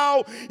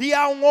 ministerial. E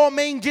há um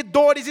homem de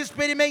dores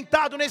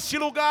experimentado neste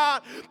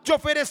lugar, te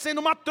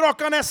oferecendo uma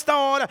troca nesta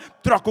hora.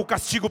 Troca o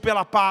castigo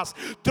pela paz,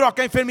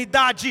 troca a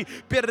enfermidade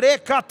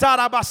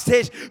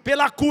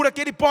pela cura que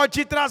Ele pode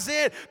te trazer.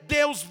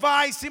 Deus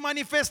vai se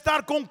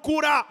manifestar com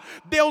cura.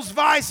 Deus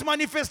vai se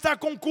manifestar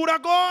com cura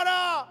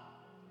agora.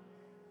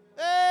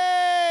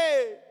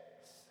 Ei!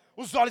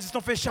 Os olhos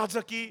estão fechados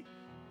aqui.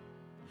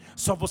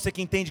 Só você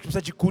que entende que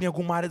precisa de cura em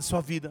alguma área da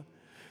sua vida.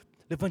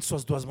 Levante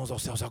suas duas mãos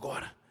aos céus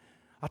agora.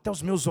 Até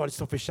os meus olhos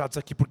estão fechados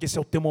aqui, porque esse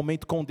é o teu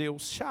momento com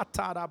Deus.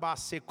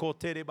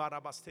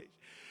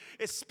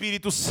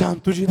 Espírito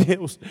Santo de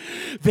Deus,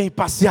 vem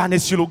passear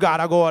neste lugar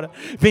agora.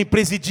 Vem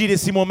presidir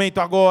esse momento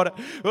agora.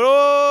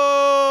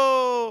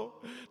 Oh!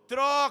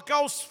 Troca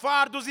os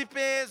fardos e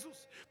pesos.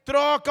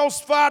 Troca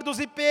os fardos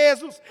e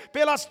pesos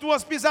pelas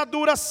tuas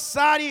pisaduras,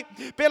 sare,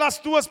 pelas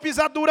tuas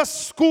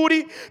pisaduras,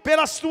 cure,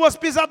 pelas tuas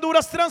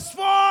pisaduras,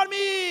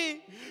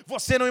 transforme.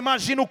 Você não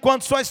imagina o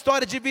quanto sua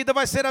história de vida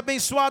vai ser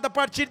abençoada a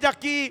partir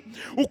daqui,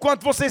 o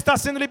quanto você está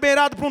sendo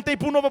liberado para um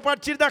tempo novo a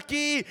partir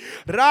daqui.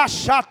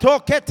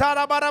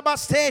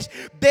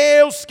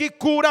 Deus que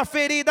cura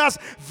feridas,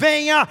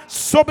 venha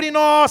sobre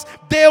nós.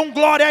 Dê um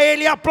glória a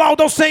Ele e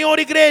aplauda o Senhor,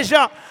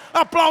 igreja.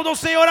 Aplauda o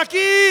Senhor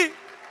aqui.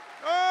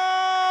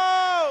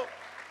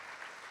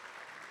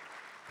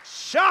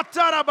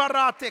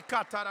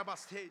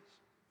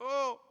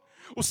 Oh,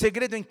 o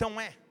segredo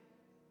então é: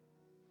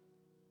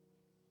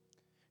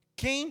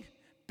 quem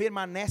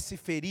permanece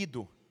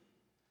ferido,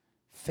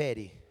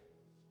 fere.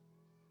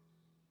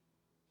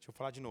 Deixa eu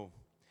falar de novo.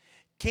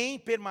 Quem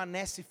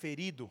permanece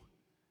ferido,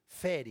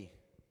 fere.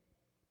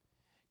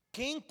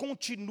 Quem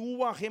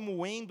continua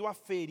remoendo a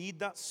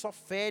ferida, só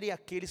fere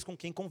aqueles com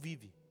quem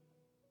convive.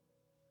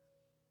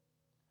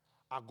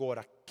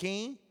 Agora,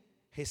 quem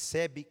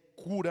recebe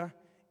cura,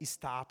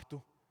 está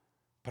apto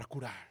para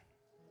curar.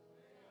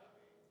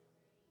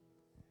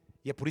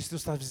 E é por isso que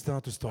Deus está visitando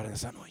a tua história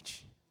nessa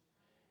noite.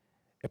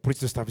 É por isso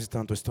que Deus está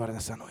visitando a tua história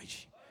nessa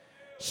noite.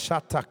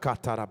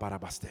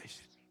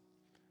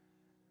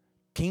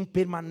 Quem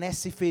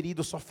permanece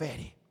ferido só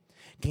fere.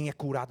 Quem é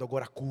curado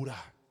agora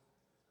cura.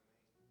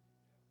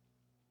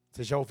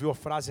 Você já ouviu a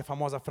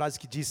famosa frase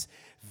que diz: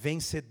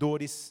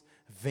 vencedores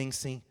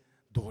vencem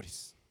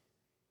dores.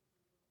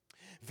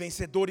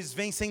 Vencedores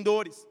vencem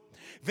dores.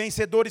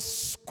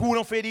 Vencedores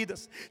curam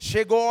feridas.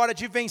 Chegou a hora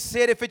de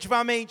vencer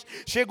efetivamente.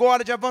 Chegou a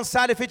hora de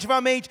avançar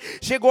efetivamente.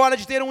 Chegou a hora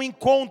de ter um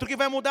encontro que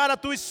vai mudar a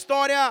tua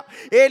história.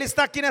 Ele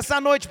está aqui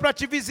nessa noite para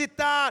te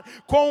visitar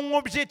com um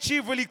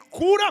objetivo. Ele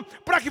cura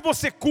para que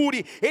você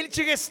cure. Ele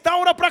te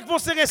restaura para que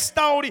você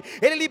restaure.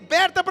 Ele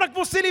liberta para que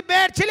você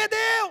liberte. Ele é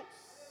Deus.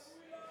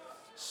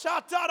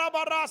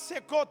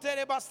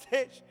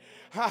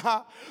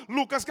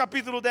 Lucas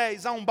capítulo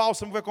 10. Há um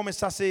bálsamo que vai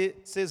começar a ser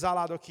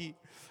exalado aqui.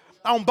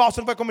 Há um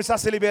bálsamo que vai começar a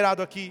ser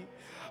liberado aqui.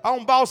 Há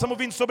um bálsamo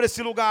vindo sobre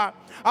esse lugar.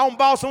 Há um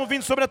bálsamo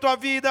vindo sobre a tua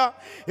vida.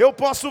 Eu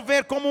posso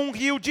ver como um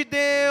rio de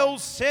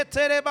Deus.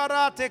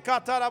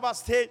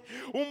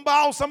 Um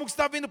bálsamo que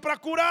está vindo para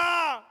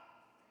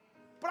curar.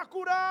 Para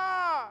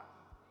curar.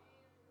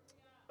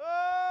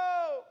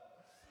 Oh!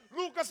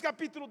 Lucas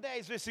capítulo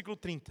 10, versículo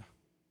 30.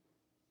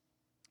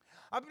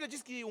 A Bíblia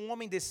diz que um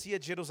homem descia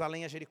de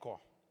Jerusalém a Jericó.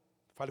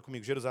 Fale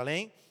comigo,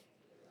 Jerusalém,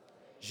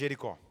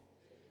 Jericó.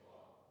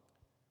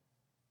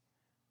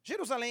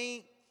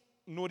 Jerusalém,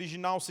 no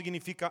original,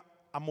 significa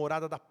a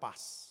morada da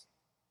paz.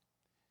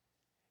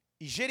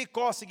 E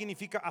Jericó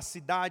significa a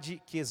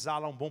cidade que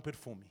exala um bom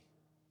perfume.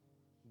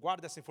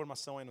 Guarda essa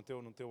informação aí no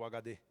teu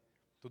HD.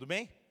 Tudo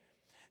bem?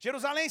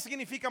 Jerusalém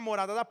significa a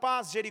morada da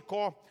paz.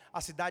 Jericó, a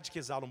cidade que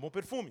exala um bom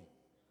perfume.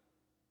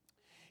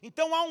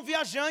 Então há um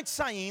viajante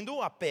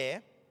saindo a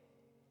pé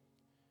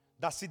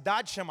da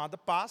cidade chamada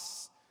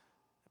Paz.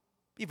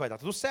 E vai dar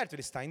tudo certo,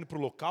 ele está indo para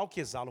o local que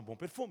exala um bom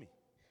perfume.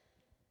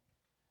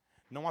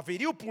 Não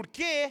haveria o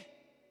porquê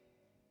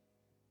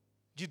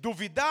de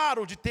duvidar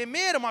ou de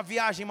temer uma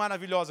viagem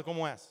maravilhosa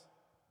como essa.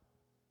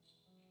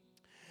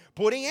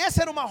 Porém,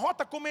 essa era uma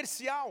rota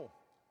comercial,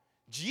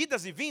 de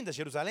idas e vindas,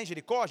 Jerusalém,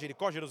 Jericó,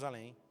 Jericó,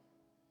 Jerusalém.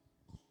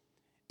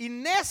 E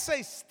nessa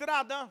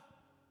estrada,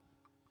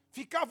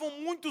 ficavam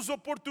muitos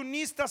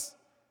oportunistas,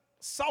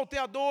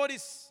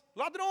 salteadores,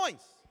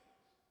 ladrões,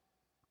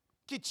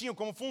 que tinham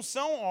como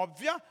função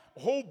óbvia,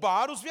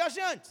 roubar os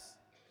viajantes.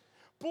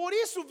 Por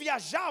isso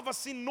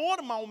viajava-se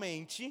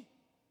normalmente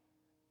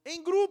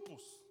em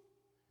grupos.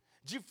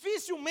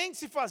 Dificilmente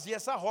se fazia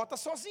essa rota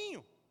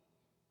sozinho.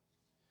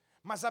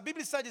 Mas a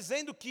Bíblia está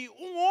dizendo que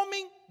um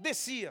homem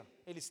descia.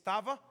 Ele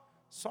estava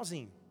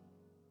sozinho.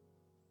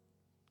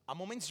 Há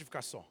momentos de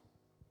ficar só.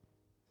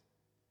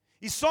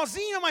 E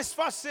sozinho é mais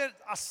fácil ser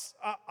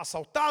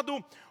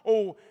assaltado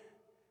ou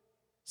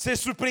ser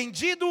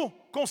surpreendido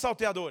com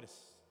salteadores.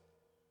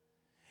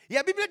 E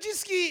a Bíblia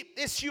diz que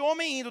este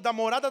homem indo da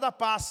morada da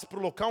paz para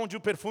o local onde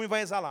o perfume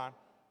vai exalar,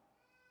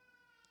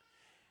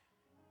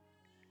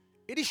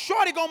 ele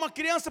chora igual uma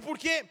criança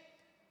porque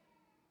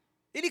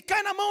ele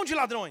cai na mão de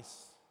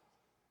ladrões.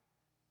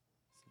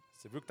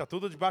 Você viu que está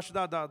tudo debaixo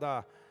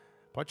da...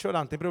 Pode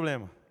chorar, não tem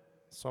problema.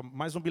 Só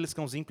mais um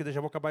beliscãozinho, porque eu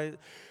já vou acabar...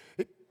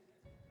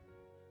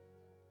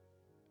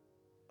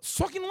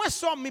 Só que não é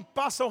só me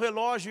passa o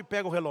relógio e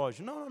pega o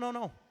relógio.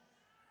 Não.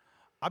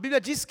 A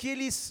Bíblia diz que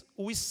eles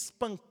o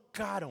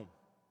espancaram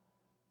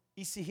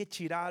e se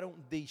retiraram,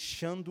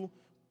 deixando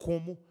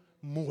como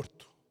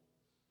morto.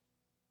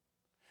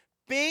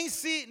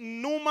 Pense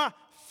numa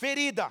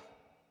ferida.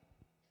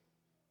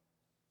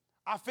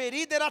 A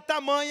ferida era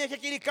tamanha que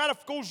aquele cara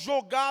ficou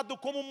jogado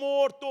como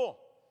morto,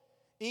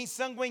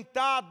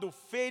 ensanguentado,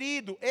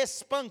 ferido,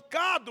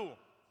 espancado,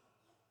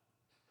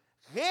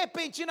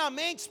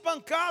 repentinamente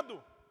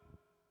espancado.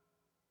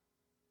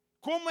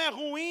 Como é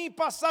ruim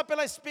passar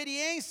pela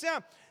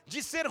experiência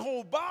de ser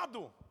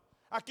roubado.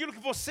 Aquilo que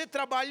você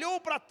trabalhou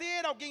para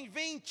ter, alguém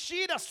vem e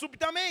tira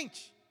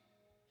subitamente.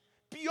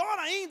 Pior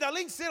ainda,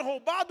 além de ser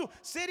roubado,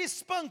 ser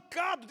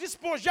espancado,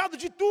 despojado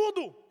de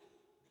tudo.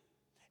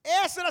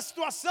 Essa era a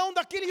situação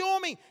daquele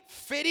homem,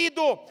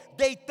 ferido,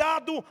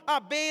 deitado à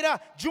beira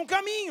de um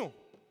caminho.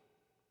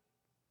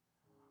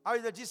 A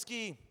Bíblia diz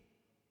que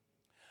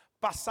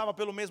passava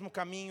pelo mesmo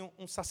caminho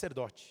um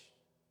sacerdote.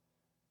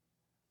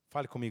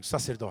 Fale comigo,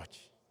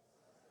 sacerdote.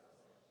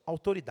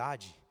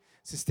 Autoridade,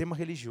 sistema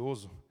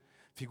religioso,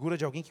 figura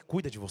de alguém que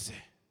cuida de você.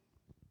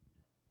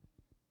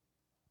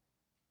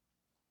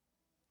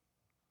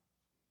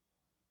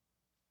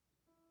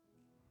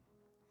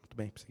 Muito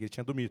bem, pensei que ele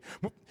tinha dormido.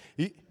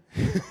 E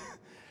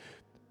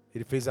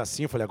ele fez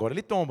assim, eu falei, agora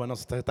ele tomba. Não,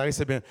 você está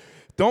recebendo.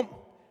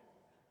 Então,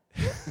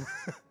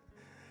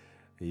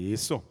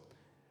 isso.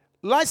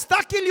 Lá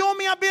está aquele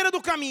homem à beira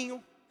do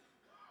caminho.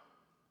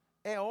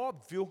 É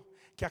óbvio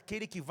que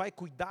aquele que vai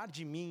cuidar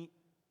de mim,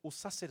 o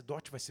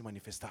sacerdote vai se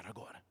manifestar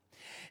agora.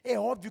 É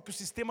óbvio que o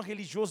sistema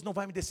religioso não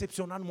vai me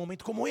decepcionar num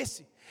momento como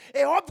esse.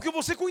 É óbvio que eu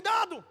vou ser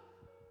cuidado.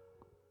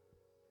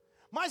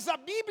 Mas a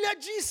Bíblia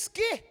diz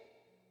que,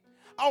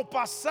 ao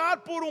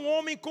passar por um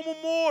homem como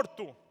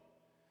morto,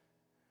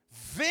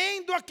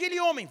 vendo aquele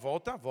homem,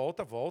 volta,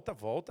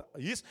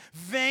 isso,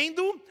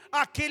 vendo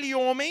aquele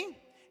homem,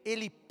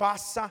 ele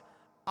passa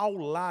ao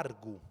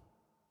largo.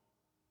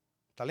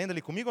 Está lendo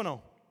ali comigo ou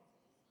não?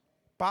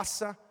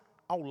 Passa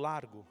ao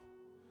largo.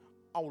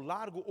 Ao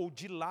largo ou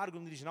de largo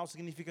no original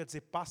significa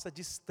dizer passa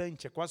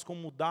distante, é quase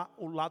como mudar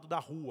o lado da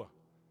rua.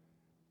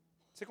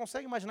 Você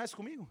consegue imaginar isso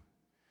comigo?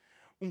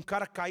 Um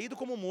cara caído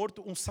como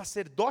morto, um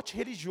sacerdote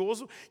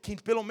religioso, que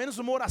pelo menos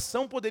uma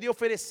oração poderia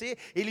oferecer,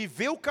 ele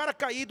vê o cara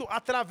caído,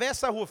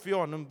 atravessa a rua, filho,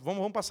 ó,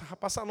 vamos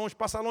passar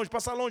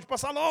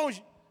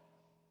longe.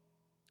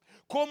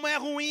 Como é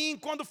ruim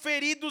quando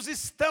feridos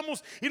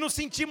estamos e nos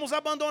sentimos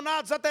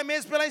abandonados, até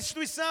mesmo pela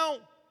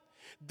instituição.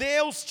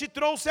 Deus te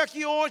trouxe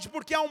aqui hoje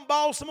porque há um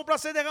bálsamo para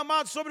ser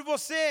derramado sobre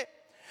você.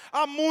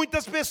 Há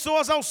muitas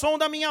pessoas ao som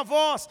da minha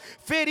voz,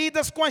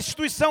 feridas com a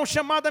instituição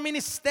chamada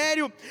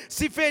ministério.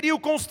 Se feriu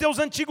com os teus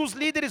antigos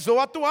líderes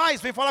ou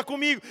atuais, vem falar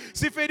comigo.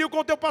 Se feriu com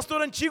o teu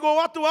pastor antigo ou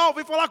atual,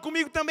 vem falar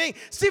comigo também.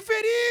 Se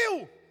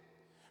feriu,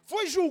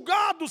 foi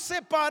julgado,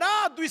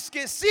 separado,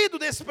 esquecido,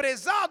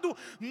 desprezado.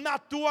 Na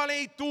tua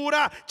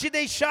leitura, te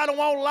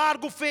deixaram ao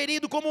largo,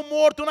 ferido como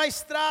morto na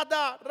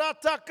estrada.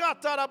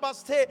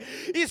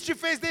 Isso te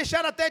fez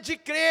deixar até de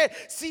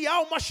crer. Se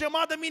há uma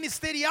chamada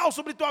ministerial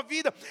sobre tua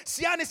vida,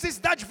 se há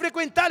necessidade de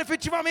frequentar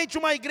efetivamente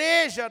uma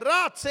igreja,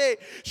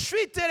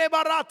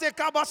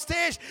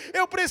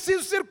 eu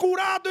preciso ser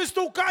curado, eu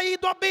estou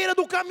caído à beira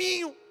do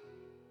caminho.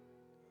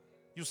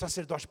 E o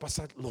sacerdote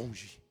passa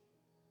longe.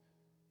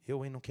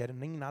 Eu não quero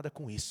nem nada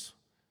com isso.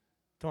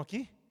 Estão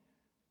aqui?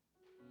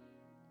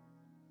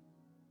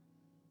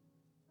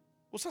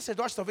 O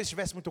sacerdote talvez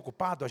estivesse muito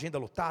ocupado, agenda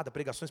lotada,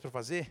 pregações para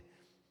fazer.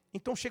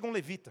 Então chega um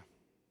levita,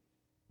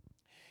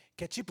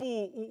 que é tipo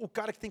o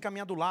cara que tem que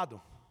caminhar do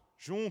lado,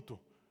 junto,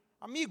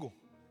 amigo,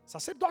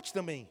 sacerdote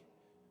também,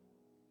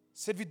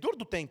 servidor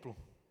do templo,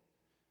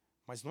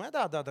 mas não é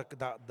da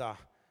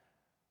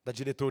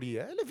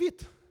diretoria, é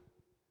levita.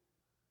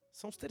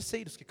 São os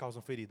terceiros que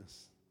causam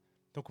feridas.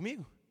 Estão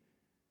comigo?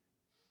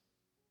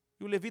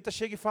 E o levita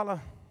chega e fala,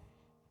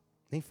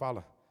 nem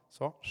fala,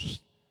 só,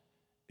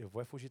 eu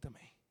vou fugir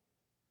também.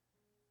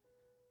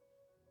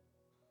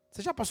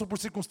 Você já passou por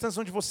circunstâncias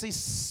onde você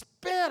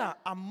espera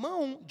a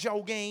mão de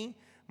alguém,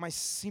 mas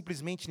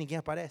simplesmente ninguém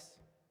aparece?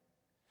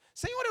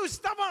 Senhor, eu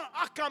estava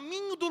a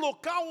caminho do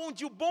local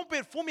onde o bom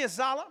perfume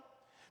exala,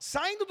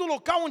 saindo do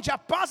local onde a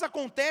paz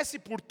acontece,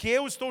 porque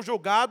eu estou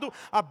jogado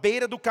à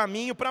beira do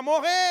caminho para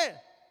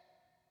morrer.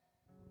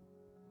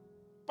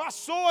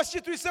 Passou a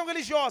instituição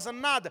religiosa,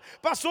 nada.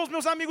 Passou os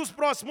meus amigos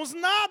próximos,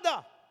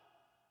 nada.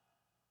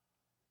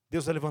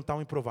 Deus vai levantar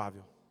um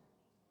improvável.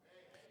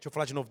 Deixa eu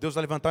falar de novo, Deus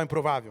vai levantar um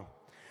improvável.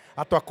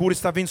 A tua cura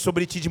está vindo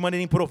sobre ti de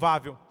maneira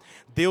improvável.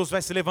 Deus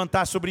vai se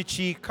levantar sobre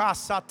ti.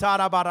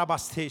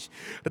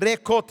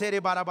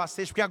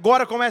 Porque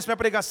agora começa minha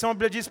pregação, a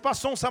Bíblia diz,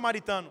 passou um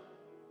samaritano.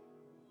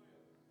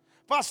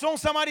 Passou um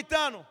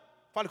samaritano.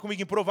 Fale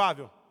comigo,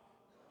 improvável.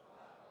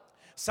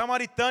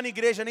 Samaritano,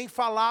 igreja, nem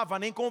falava,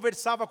 nem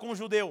conversava com o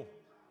judeu.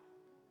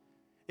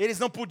 Eles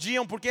não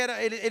podiam, porque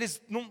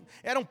eles não,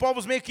 eram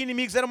povos meio que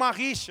inimigos, era uma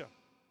rixa.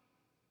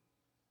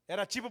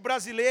 Era tipo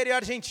brasileiro e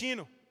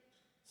argentino.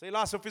 Sei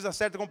lá se eu fiz a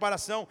certa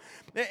comparação.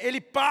 Ele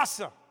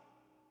passa.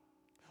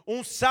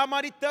 Um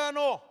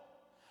samaritano.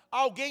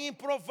 Alguém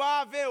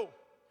improvável.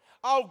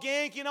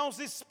 Alguém que não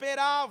se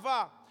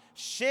esperava.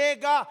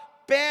 Chega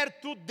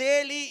perto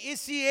dele e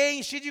se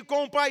enche de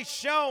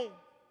compaixão.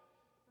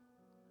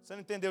 Você não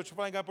entendeu? Deixa eu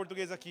falar em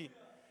português aqui.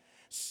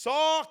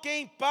 Só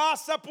quem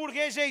passa por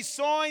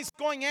rejeições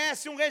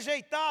conhece um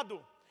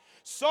rejeitado.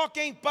 Só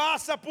quem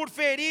passa por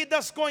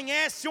feridas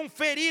conhece um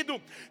ferido.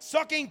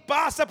 Só quem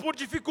passa por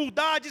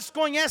dificuldades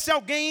conhece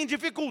alguém em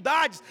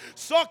dificuldades.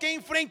 Só quem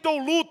enfrentou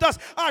lutas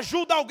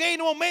ajuda alguém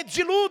no momento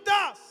de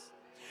lutas.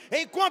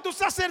 Enquanto o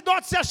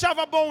sacerdote se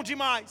achava bom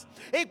demais,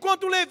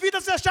 enquanto o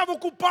levita se achava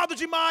ocupado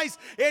demais,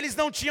 eles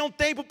não tinham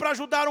tempo para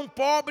ajudar um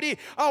pobre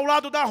ao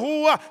lado da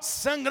rua,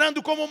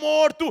 sangrando como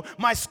morto.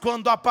 Mas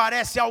quando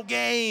aparece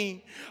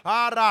alguém,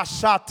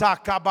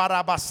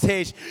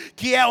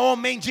 que é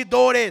homem de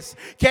dores,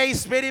 que é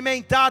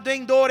experimentado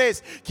em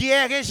dores, que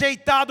é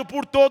rejeitado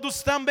por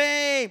todos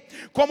também,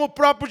 como o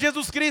próprio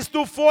Jesus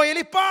Cristo foi,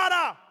 ele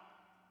para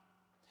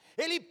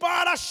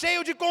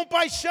cheio de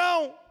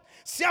compaixão.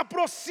 Se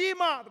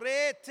aproxima,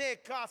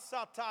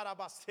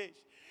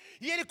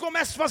 e ele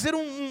começa a fazer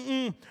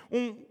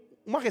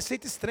uma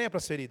receita estranha para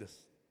as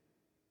feridas.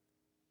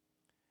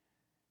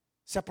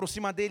 Se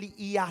aproxima dele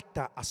e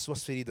ata as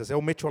suas feridas, é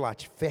o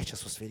metiolate, fecha as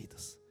suas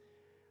feridas.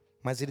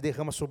 Mas ele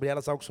derrama sobre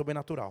elas algo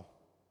sobrenatural.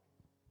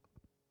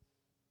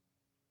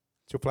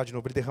 Deixa eu falar de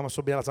novo, ele derrama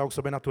sobre elas algo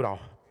sobrenatural.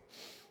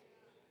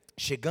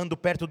 Chegando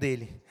perto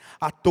dele,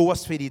 atou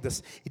as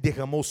feridas e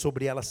derramou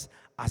sobre elas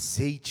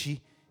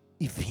azeite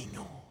e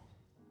vinho.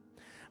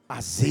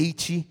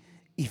 Azeite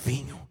e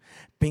vinho.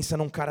 Pensa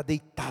num cara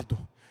deitado,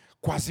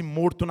 quase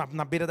morto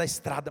na beira da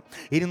estrada.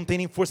 Ele não tem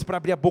nem força para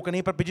abrir a boca,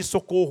 nem para pedir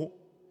socorro.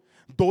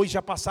 2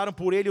 já passaram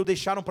por ele e o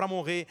deixaram para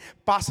morrer.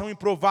 Passa um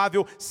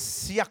improvável,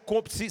 se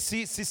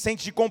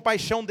sente de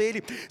compaixão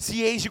dele,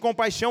 se enche de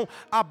compaixão,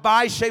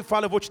 abaixa e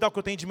fala: eu vou te dar o que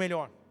eu tenho de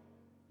melhor.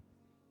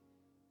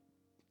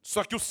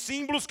 Só que os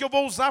símbolos que eu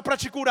vou usar para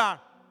te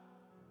curar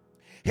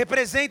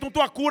representam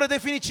tua cura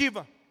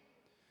definitiva.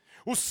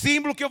 O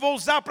símbolo que eu vou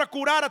usar para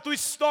curar a tua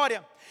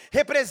história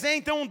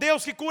representa um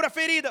Deus que cura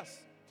feridas.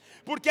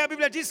 Porque a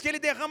Bíblia diz que Ele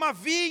derrama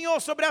vinho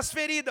sobre as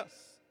feridas.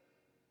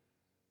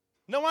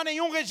 Não há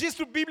nenhum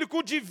registro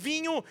bíblico de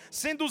vinho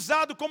sendo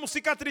usado como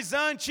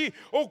cicatrizante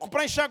ou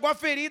para enxaguar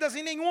feridas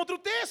em nenhum outro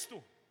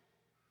texto.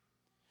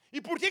 E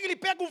por que Ele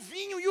pega o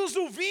vinho e usa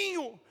o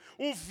vinho?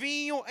 O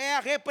vinho é a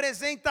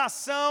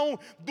representação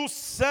do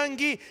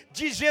sangue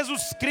de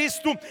Jesus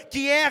Cristo,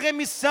 que é a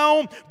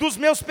remissão dos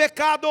meus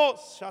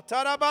pecados.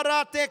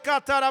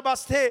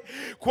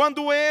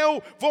 Quando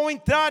eu vou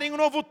entrar em um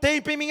novo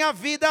tempo em minha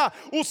vida,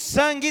 o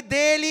sangue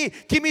dele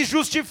que me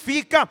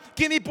justifica,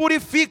 que me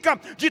purifica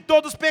de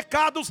todos os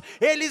pecados,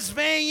 eles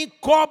vêm e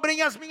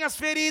cobrem as minhas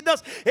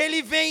feridas,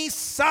 ele vem e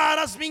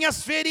sara as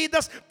minhas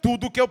feridas.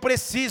 Tudo que eu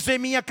preciso em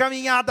minha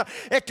caminhada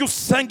é que o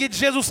sangue de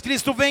Jesus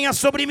Cristo venha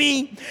sobre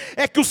mim.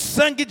 É que o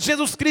sangue de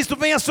Jesus Cristo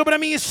venha sobre a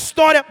minha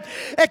história.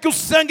 É que o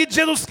sangue de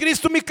Jesus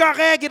Cristo me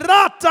carregue.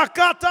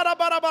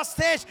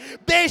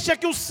 Deixa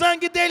que o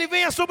sangue dele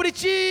venha sobre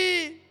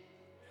ti.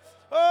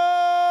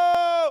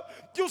 Oh,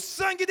 que o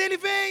sangue dele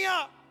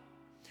venha.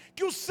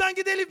 Que o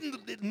sangue dele...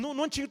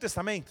 No Antigo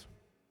Testamento,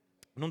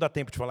 não dá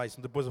tempo de falar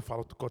isso, depois eu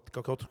falo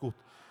qualquer outro culto.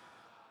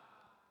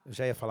 Eu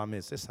já ia falar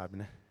mesmo, você sabe,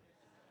 né?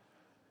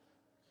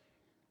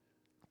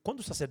 Quando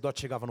o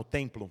sacerdote chegava no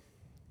templo,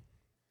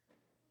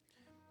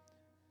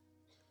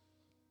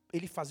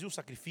 ele fazia o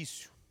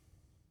sacrifício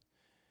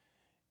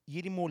e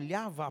ele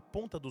molhava a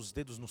ponta dos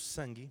dedos no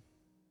sangue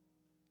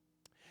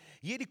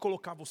e ele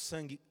colocava o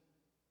sangue.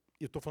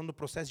 Eu estou falando do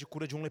processo de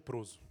cura de um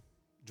leproso,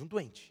 de um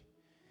doente.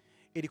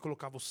 Ele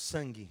colocava o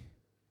sangue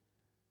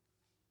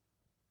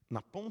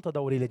na ponta da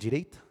orelha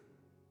direita,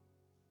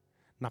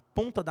 na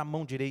ponta da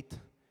mão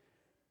direita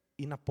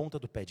e na ponta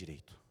do pé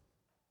direito.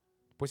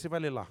 Depois você vai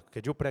ler lá,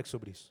 que dia eu prego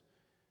sobre isso.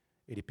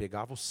 Ele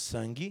pegava o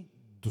sangue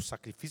do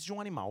sacrifício de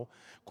um animal,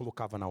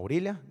 colocava na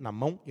orelha, na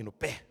mão e no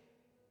pé.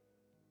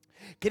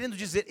 Querendo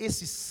dizer,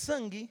 esse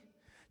sangue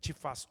te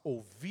faz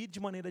ouvir de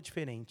maneira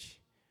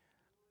diferente,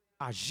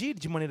 agir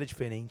de maneira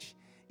diferente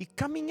e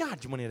caminhar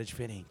de maneira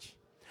diferente.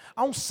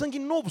 Há um sangue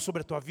novo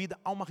sobre a tua vida,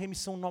 há uma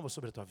remissão nova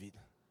sobre a tua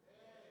vida.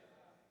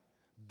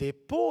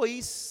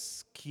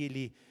 Depois que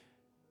ele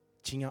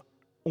tinha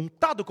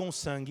untado com o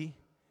sangue,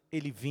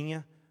 ele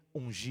vinha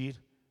ungir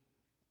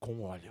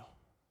com óleo.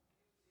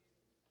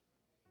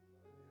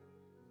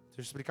 Deixa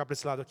eu explicar para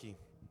esse lado aqui.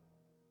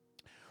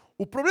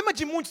 O problema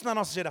de muitos na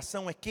nossa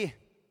geração é que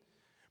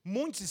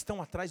muitos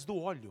estão atrás do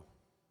óleo,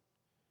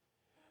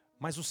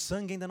 mas o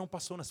sangue ainda não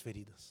passou nas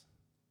feridas.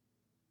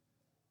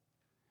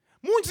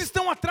 Muitos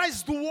estão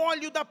atrás do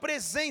óleo da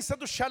presença,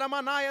 do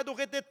xaramanaia, do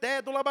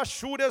reteté, do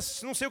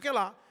labachúrias, não sei o que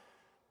lá.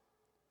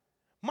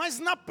 Mas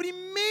na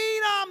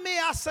primeira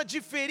ameaça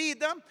de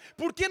ferida,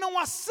 porque não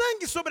há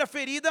sangue sobre a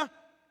ferida,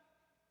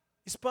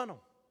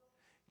 espanam,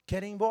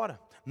 querem ir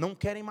embora, não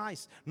querem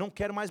mais, não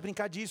quero mais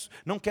brincar disso,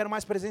 não quero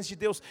mais presença de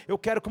Deus, eu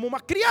quero como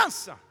uma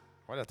criança.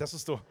 Olha, até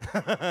assustou.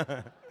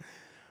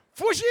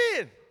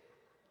 Fugir.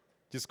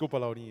 Desculpa,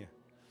 Laurinha.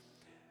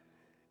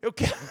 Eu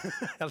quero.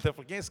 Ela até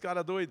falou, quem é esse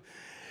cara doido?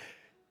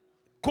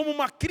 Como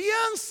uma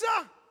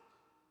criança,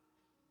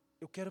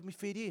 eu quero me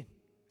ferir.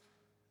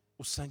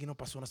 O sangue não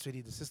passou nas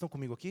feridas. Vocês estão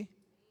comigo aqui?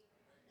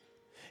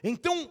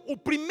 Então, o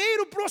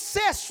primeiro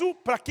processo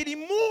para aquele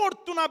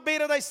morto na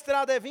beira da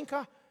estrada é: vem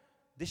cá,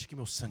 deixa que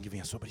meu sangue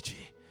venha sobre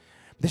ti.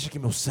 Deixa que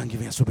meu sangue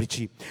venha sobre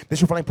ti.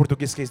 Deixa eu falar em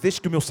português que é isso.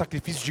 Deixa que o meu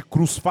sacrifício de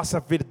cruz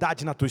faça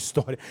verdade na tua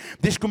história.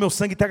 Deixa que o meu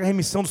sangue traga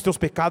remissão dos teus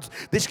pecados.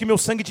 Deixa que meu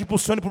sangue te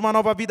impulsione para uma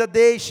nova vida.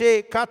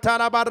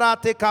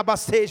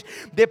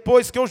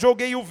 Depois que eu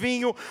joguei o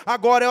vinho,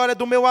 agora é hora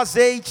do meu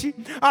azeite.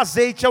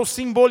 Azeite é o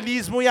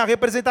simbolismo e a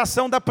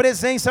representação da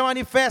presença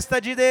manifesta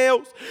de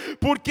Deus.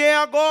 Porque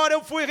agora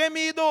eu fui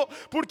remido.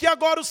 Porque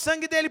agora o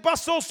sangue dele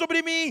passou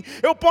sobre mim.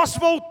 Eu posso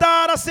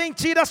voltar a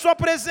sentir a sua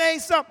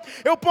presença.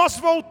 Eu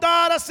posso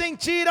voltar a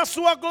sentir a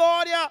sua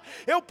glória,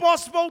 eu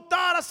posso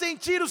voltar a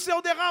sentir o seu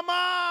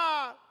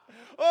derramar.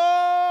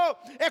 Oh,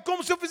 é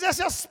como se eu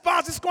fizesse as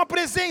pazes com a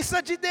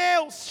presença de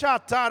Deus.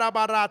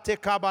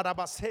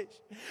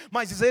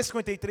 Mas Isaías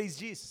 53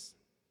 diz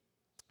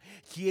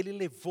que ele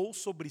levou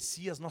sobre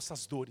si as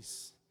nossas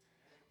dores.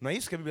 Não é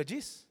isso que a Bíblia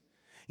diz?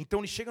 Então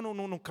ele chega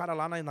no cara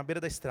lá na beira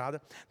da estrada,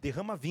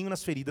 derrama vinho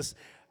nas feridas,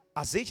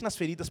 azeite nas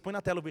feridas. Põe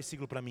na tela o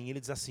versículo para mim. Ele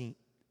diz assim: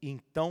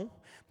 então,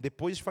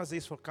 depois de fazer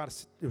isso, cara,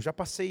 eu já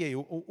passei aí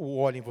o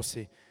óleo em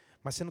você,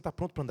 mas você não está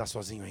pronto para andar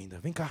sozinho ainda.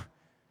 Vem cá.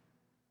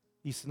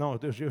 Isso, não,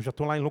 eu já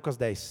estou lá em Lucas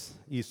 10.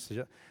 Isso,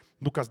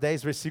 Lucas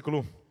 10,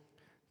 versículo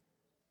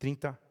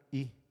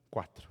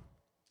 34.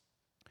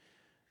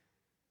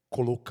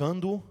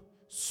 Colocando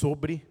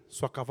sobre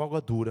sua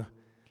cavalgadura,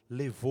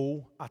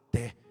 levou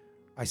até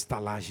a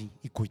estalagem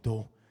e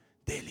cuidou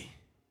dele.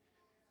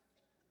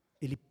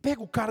 Ele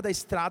pega o cara da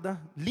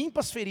estrada, limpa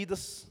as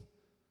feridas,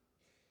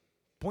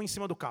 põe em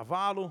cima do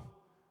cavalo,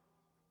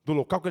 do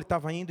local que ele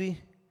estava indo,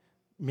 e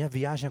minha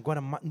viagem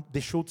agora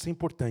deixou de ser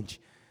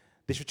importante.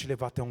 Deixa eu te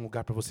levar até um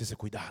lugar para você ser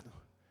cuidado.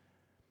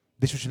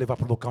 Deixa eu te levar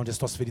para o local onde as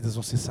tuas feridas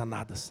vão ser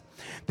sanadas.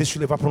 Deixa eu te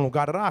levar para um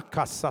lugar.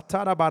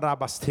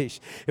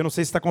 Eu não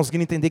sei se está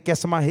conseguindo entender que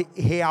essa é uma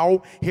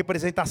real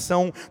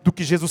representação do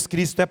que Jesus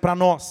Cristo é para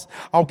nós.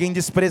 Alguém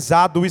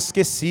desprezado,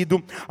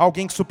 esquecido.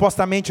 Alguém que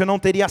supostamente eu não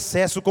teria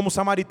acesso, como o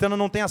samaritano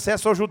não tem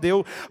acesso ao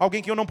judeu.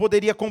 Alguém que eu não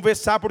poderia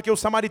conversar, porque o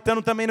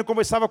samaritano também não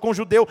conversava com o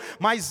judeu.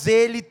 Mas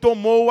ele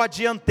tomou a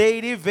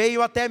dianteira e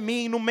veio até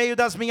mim no meio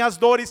das minhas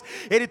dores.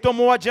 Ele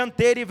tomou a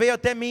dianteira e veio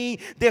até mim.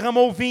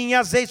 Derramou vinho e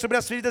azeite sobre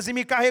as feridas e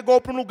me carregou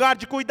para um lugar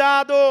de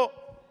cuidado.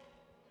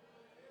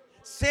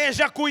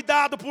 Seja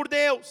cuidado por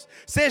Deus.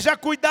 Seja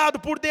cuidado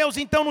por Deus.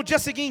 Então no dia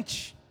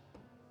seguinte,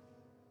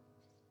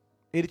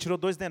 ele tirou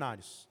 2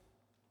 denários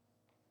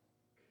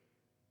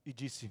e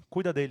disse: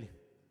 cuida dele.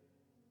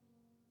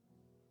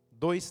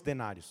 2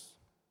 denários.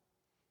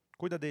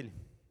 Cuida dele.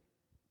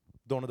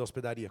 Dona da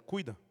hospedaria,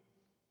 cuida.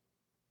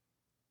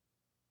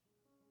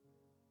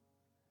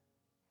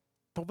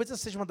 Talvez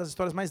essa seja uma das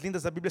histórias mais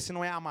lindas da Bíblia, se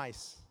não é a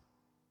mais.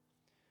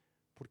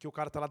 Porque o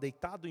cara está lá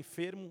deitado,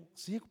 enfermo,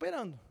 se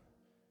recuperando.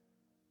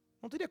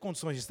 Não teria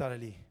condições de estar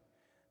ali.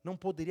 Não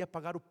poderia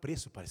pagar o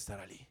preço para estar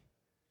ali.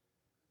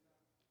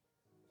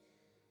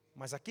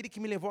 Mas aquele que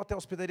me levou até a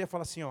hospedaria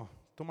fala assim: ó,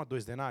 toma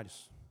 2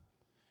 denários.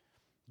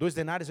 2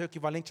 denários é o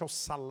equivalente ao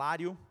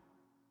salário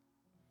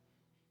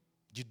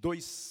de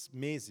 2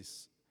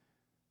 meses.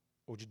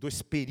 Ou de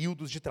 2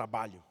 períodos de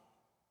trabalho.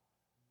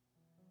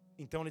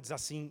 Então ele diz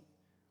assim: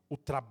 o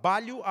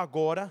trabalho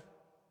agora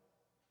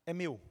é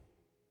meu.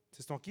 Vocês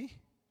estão aqui?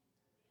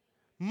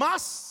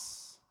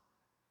 Mas,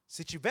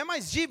 se tiver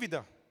mais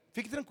dívida,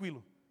 fique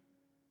tranquilo.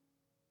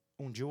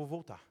 Um dia eu vou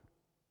voltar.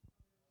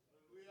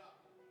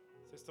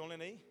 Vocês estão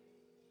lendo aí?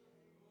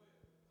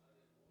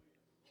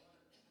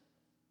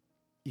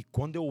 E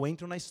quando eu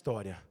entro na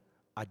história,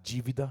 a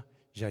dívida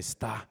já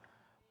está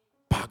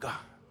paga.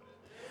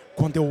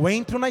 Quando eu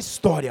entro na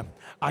história,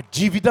 a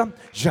dívida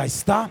já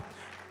está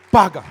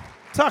paga.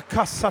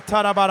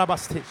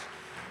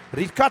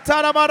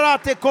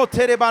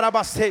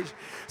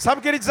 Sabe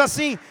o que ele diz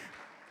assim?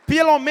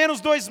 Pelo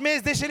menos 2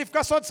 meses, deixa ele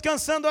ficar só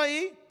descansando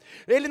aí.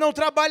 Ele não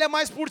trabalha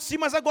mais por si,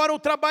 mas agora o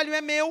trabalho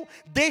é meu.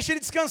 Deixa ele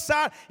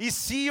descansar. E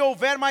se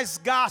houver mais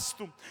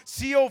gasto,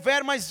 se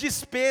houver mais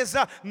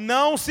despesa,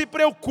 não se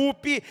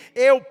preocupe,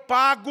 eu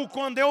pago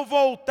quando eu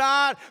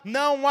voltar.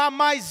 Não há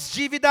mais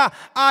dívida.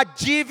 A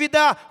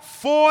dívida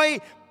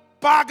foi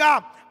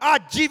paga. A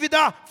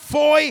dívida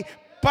foi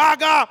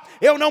paga.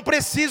 Eu não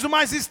preciso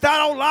mais estar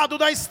ao lado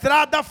da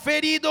estrada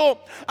ferido,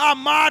 à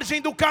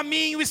margem do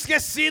caminho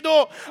esquecido.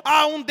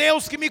 Há um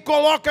Deus que me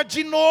coloca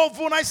de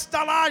novo na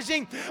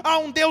estalagem. Há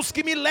um Deus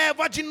que me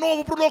leva de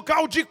novo para o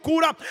local de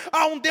cura.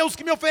 Há um Deus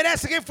que me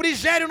oferece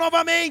refrigério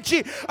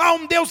novamente. Há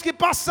um Deus que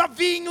passa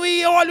vinho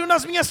e óleo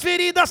nas minhas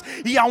feridas.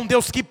 E há um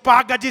Deus que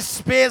paga a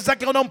despesa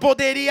que eu não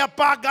poderia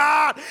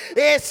pagar.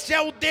 Esse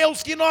é o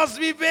Deus que nós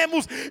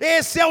vivemos.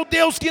 Esse é o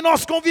Deus que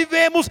nós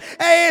convivemos.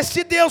 É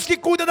esse Deus que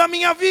cuida da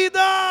minha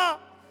vida.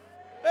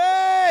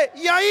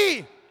 Ei, e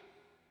aí?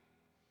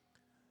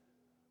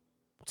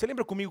 Você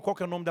lembra comigo qual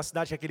que é o nome da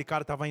cidade que aquele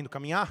cara estava indo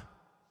caminhar?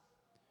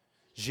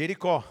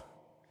 Jericó.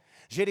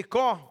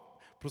 Jericó,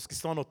 para os que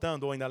estão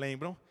anotando ou ainda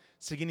lembram,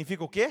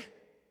 significa o quê?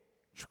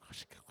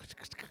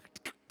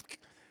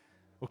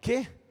 O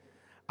quê?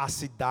 A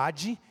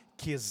cidade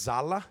que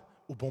exala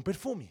o bom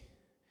perfume.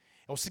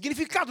 É o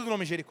significado do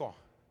nome Jericó.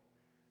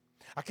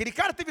 Aquele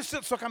cara teve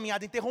sua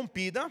caminhada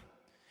interrompida.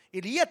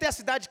 Ele ia até a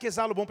cidade que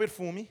exala o bom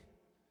perfume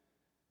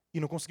e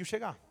não conseguiu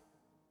chegar.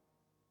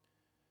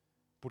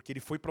 Porque ele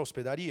foi para a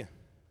hospedaria.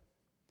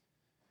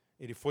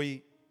 Ele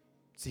foi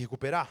se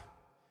recuperar.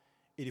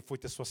 Ele foi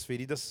ter suas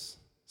feridas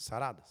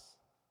saradas.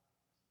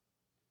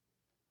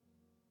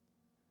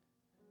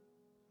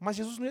 Mas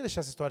Jesus não ia deixar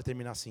essa história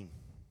terminar assim.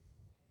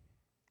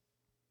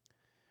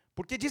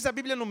 Porque diz a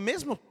Bíblia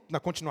na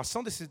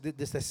continuação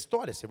dessa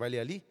história, você vai ler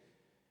ali,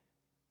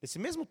 esse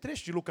mesmo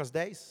trecho de Lucas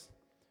 10,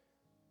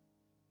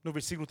 no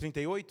versículo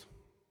 38,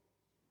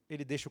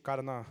 ele deixa o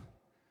cara na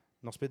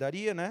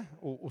hospedaria, né?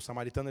 O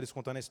samaritano, eles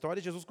contando a história,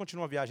 e Jesus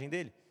continua a viagem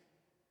dele.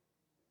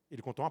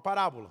 Ele contou uma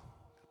parábola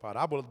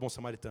do bom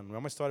samaritano, não é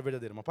uma história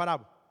verdadeira, é uma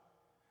parábola.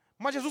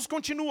 Mas Jesus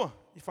continua,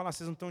 e fala,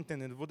 vocês não estão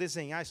entendendo, eu vou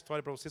desenhar a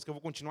história para vocês, que eu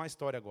vou continuar a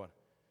história agora.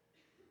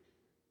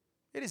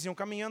 Eles iam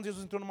caminhando,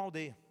 Jesus entrou numa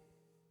aldeia.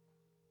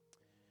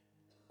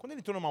 Quando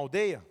ele entrou numa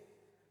aldeia,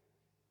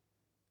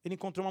 ele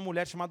encontrou uma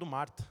mulher chamada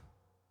Marta.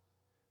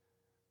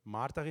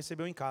 Marta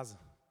recebeu em casa.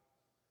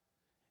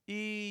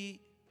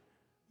 E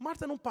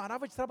Marta não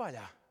parava de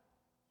trabalhar.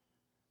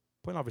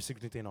 Põe lá o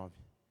versículo 39.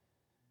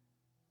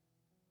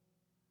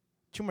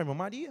 Tinha uma irmã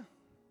Maria.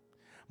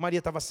 Maria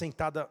estava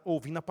sentada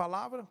ouvindo a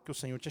palavra, que o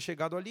Senhor tinha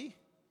chegado ali.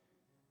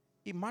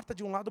 E Marta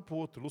de um lado para o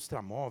outro,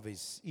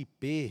 lustramóveis,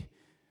 IP,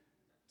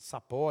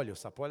 sapólio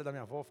da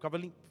minha avó, ficava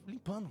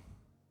limpando.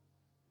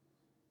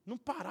 Não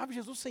parava,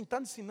 Jesus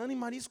sentado ensinando e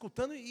Maria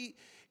escutando. E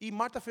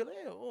Marta falou,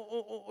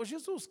 ô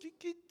Jesus,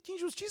 que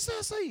injustiça é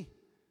essa aí?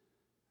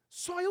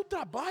 Só eu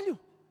trabalho?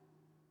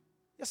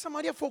 E essa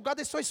Maria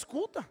folgada só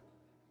escuta?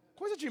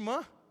 Coisa de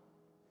irmã.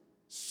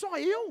 Só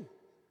eu?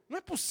 Não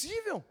é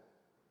possível.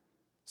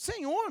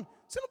 Senhor,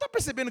 você não está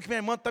percebendo que minha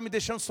irmã está me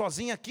deixando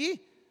sozinha aqui?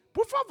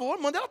 Por favor,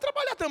 manda ela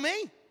trabalhar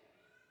também.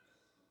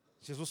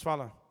 Jesus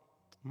fala,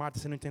 Marta,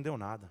 você não entendeu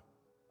nada.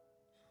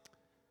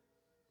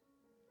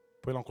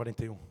 Põe lá um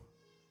 41.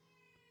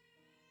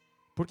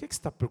 Por que você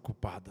está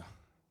preocupada?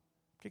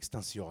 Por que você está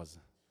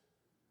ansiosa?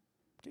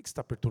 Por que você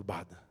está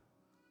perturbada?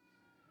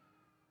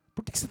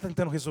 Por que você está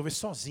tentando resolver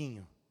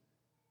sozinho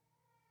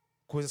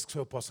coisas que só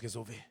eu posso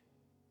resolver?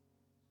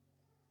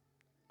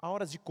 Há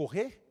horas de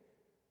correr,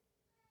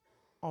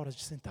 há horas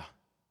de sentar.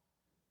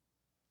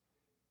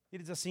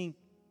 Ele diz assim,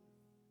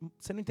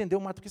 você não entendeu,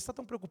 Marta, por que você está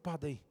tão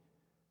preocupada aí?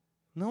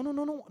 Não.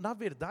 Na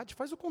verdade,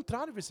 faz o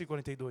contrário, versículo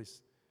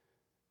 42.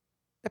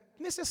 É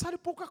necessário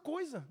pouca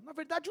coisa. Na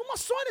verdade, uma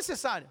só é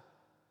necessária.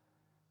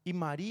 E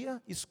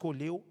Maria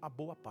escolheu a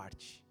boa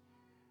parte.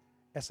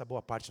 Essa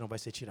boa parte não vai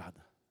ser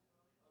tirada.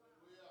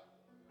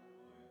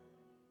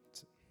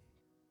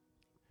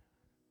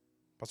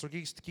 Pastor, o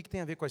que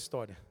tem a ver com a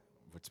história?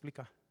 Vou te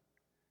explicar.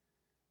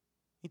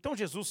 Então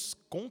Jesus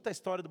conta a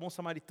história do bom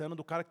samaritano,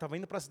 do cara que estava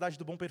indo para a cidade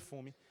do bom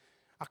perfume.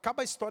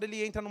 Acaba a história,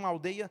 ele entra numa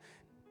aldeia,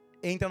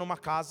 entra numa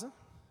casa.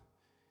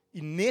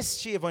 E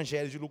neste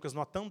evangelho de Lucas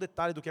não há tão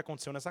detalhe do que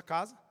aconteceu nessa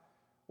casa,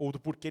 ou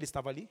do porquê ele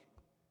estava ali.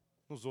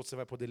 Nos outros você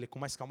vai poder ler com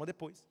mais calma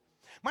depois.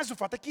 Mas o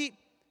fato é que,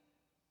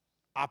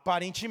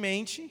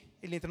 aparentemente,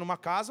 ele entra numa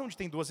casa onde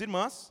tem duas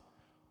irmãs.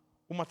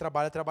 Uma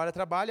trabalha,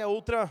 a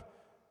outra,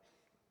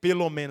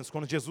 pelo menos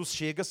quando Jesus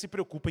chega, se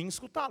preocupa em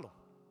escutá-lo.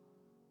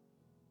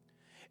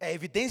 É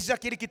evidência de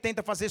aquele que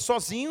tenta fazer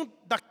sozinho,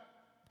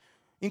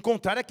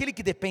 encontrar aquele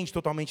que depende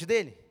totalmente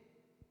dele.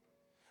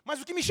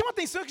 Mas o que me chama a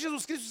atenção é que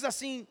Jesus Cristo diz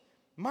assim,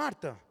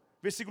 Marta,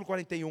 versículo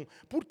 41,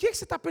 por que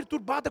você está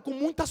perturbada com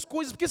muitas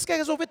coisas? Por que você quer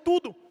resolver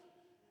tudo?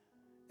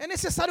 É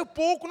necessário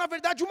pouco, na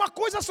verdade uma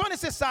coisa só é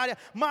necessária.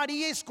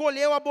 Maria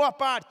escolheu a boa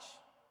parte.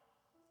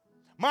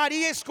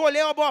 Maria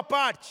escolheu a boa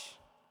parte.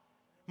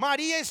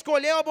 Maria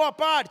escolheu a boa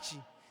parte.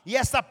 E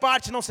essa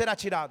parte não será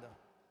tirada.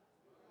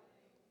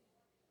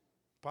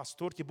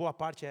 Pastor, que boa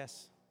parte é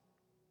essa?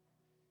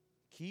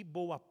 Que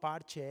boa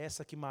parte é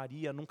essa que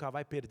Maria nunca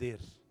vai perder?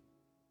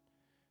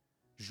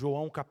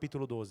 João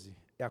capítulo 12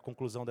 é a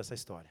conclusão dessa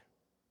história.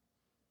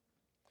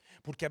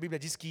 Porque a Bíblia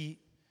diz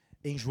que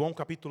em João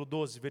capítulo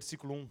 12,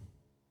 versículo 1,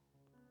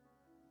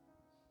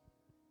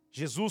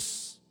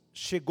 Jesus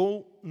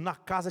chegou na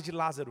casa de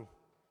Lázaro.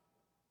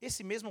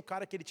 Esse mesmo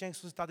cara que ele tinha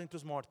ressuscitado entre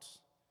os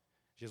mortos.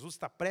 Jesus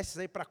está prestes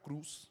a ir para a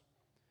cruz.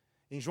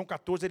 Em João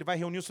 14 ele vai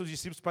reunir os seus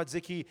discípulos para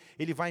dizer que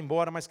ele vai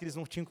embora, mas que eles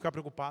não tinham que ficar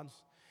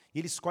preocupados. E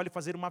ele escolhe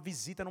fazer uma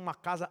visita numa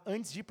casa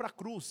antes de ir para a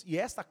cruz. E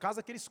é esta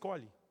casa que ele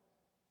escolhe.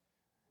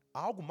 Há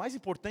algo mais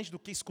importante do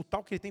que escutar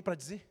o que ele tem para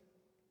dizer?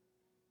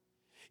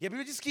 E a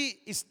Bíblia diz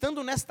que,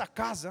 estando nesta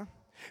casa,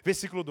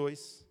 versículo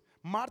 2,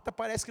 Marta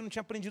parece que não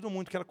tinha aprendido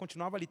muito, porque ela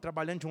continuava ali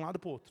trabalhando de um lado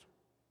para o outro.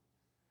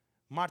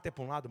 Marta é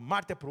para um lado,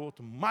 Marta é para o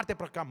outro, Marta é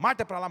para cá,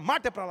 Marta é para lá,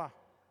 Marta é para lá.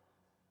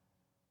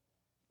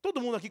 Todo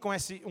mundo aqui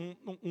conhece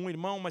um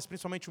irmão, mas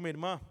principalmente uma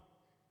irmã,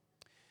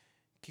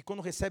 que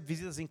quando recebe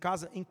visitas em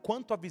casa,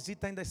 enquanto a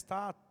visita ainda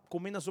está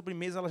comendo a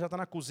sobremesa, ela já está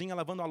na cozinha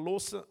lavando a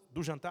louça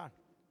do jantar.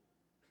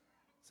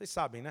 Vocês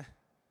sabem, né?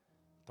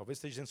 Talvez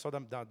esteja dizendo só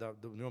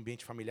do meu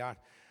ambiente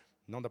familiar,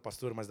 não da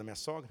pastora, mas da minha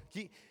sogra,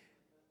 que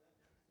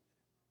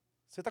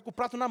você está com o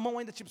prato na mão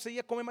ainda, tipo, você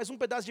ia comer mais um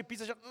pedaço de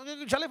pizza,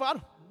 já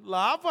levaram.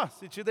 Lava,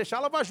 se te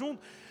deixar, lava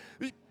junto.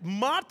 E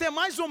Marta é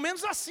mais ou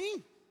menos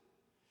assim.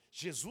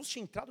 Jesus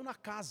tinha entrado na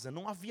casa,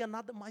 não havia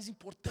nada mais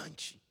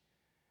importante.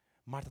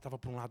 Marta estava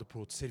para um lado para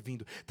o outro,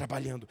 servindo,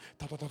 trabalhando,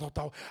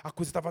 tal. A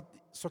coisa estava...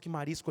 Só que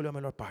Maria escolheu a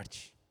melhor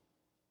parte.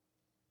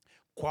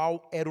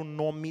 Qual era o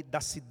nome da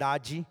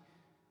cidade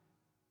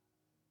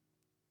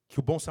que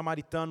o bom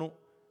samaritano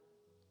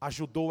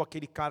ajudou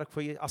aquele cara que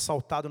foi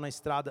assaltado na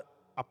estrada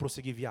a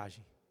prosseguir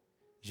viagem?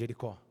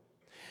 Jericó.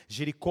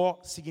 Jericó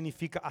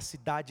significa a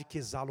cidade que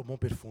exala o bom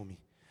perfume.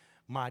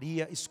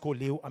 Maria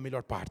escolheu a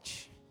melhor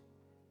parte.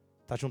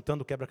 Está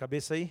juntando o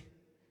quebra-cabeça aí?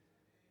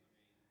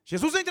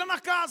 Jesus entra na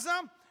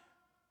casa,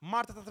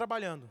 Marta está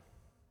trabalhando.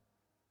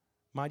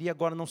 Maria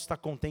agora não está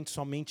contente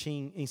somente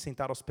em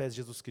sentar aos pés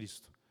de Jesus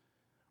Cristo.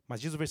 Mas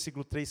diz o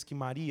versículo 3 que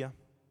Maria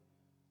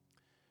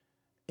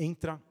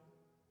entra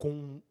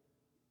com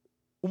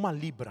uma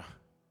libra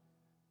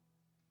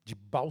de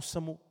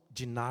bálsamo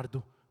de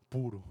nardo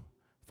puro.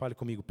 Fale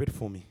comigo,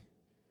 perfume.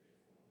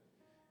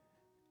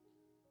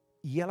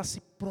 E ela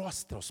se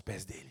prostra aos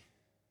pés dele.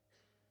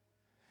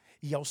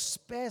 E aos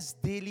pés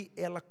dele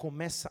ela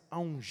começa a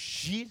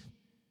ungir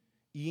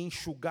e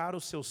enxugar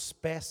os seus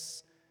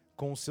pés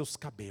com os seus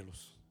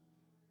cabelos.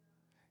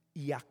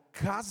 E a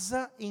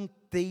casa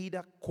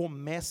inteira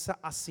começa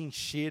a se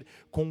encher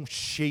com o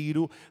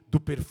cheiro do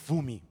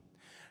perfume.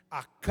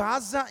 A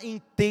casa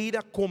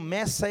inteira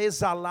começa a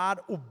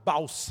exalar o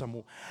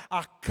bálsamo.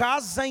 A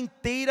casa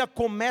inteira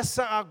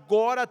começa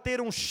agora a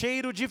ter um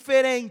cheiro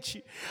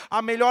diferente.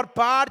 A melhor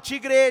parte,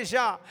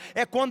 igreja,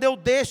 é quando eu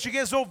deixo de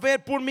resolver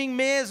por mim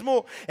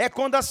mesmo. É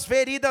quando as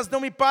feridas não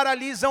me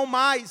paralisam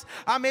mais.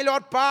 A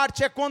melhor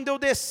parte é quando eu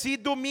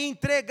decido me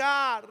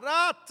entregar.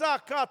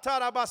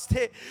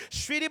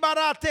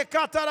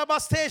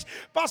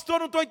 Pastor,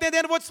 não estou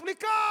entendendo, vou te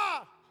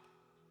explicar.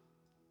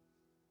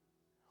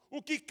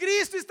 O que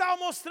Cristo estava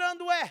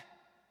mostrando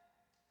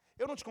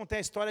eu não te contei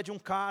a história de um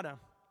cara,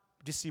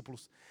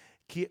 discípulos,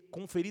 que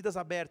com feridas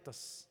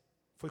abertas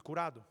foi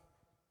curado?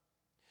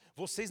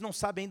 Vocês não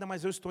sabem ainda,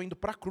 mas eu estou indo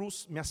para a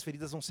cruz, minhas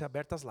feridas vão ser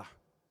abertas lá.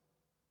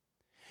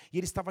 E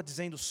ele estava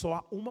dizendo, só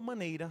há uma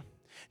maneira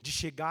de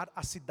chegar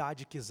à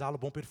cidade que exala o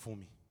bom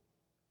perfume.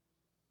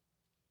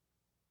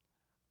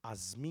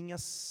 As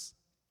minhas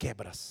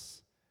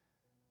quebras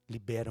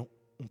liberam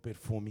um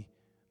perfume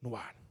no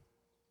ar.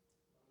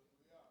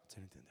 Você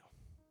não entendeu?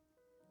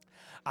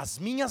 As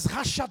minhas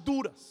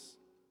rachaduras,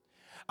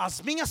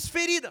 as minhas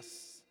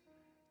feridas,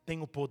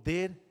 têm o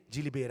poder de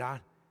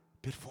liberar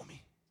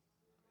perfume.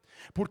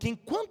 Porque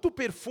enquanto o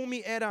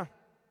perfume era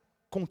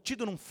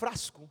contido num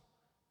frasco,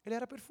 ele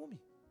era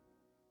perfume.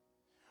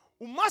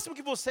 O máximo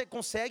que você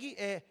consegue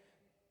é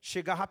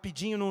chegar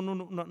rapidinho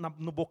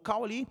no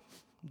bocal ali,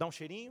 dar um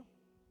cheirinho.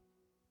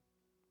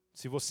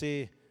 Se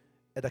você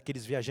é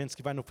daqueles viajantes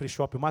que vai no free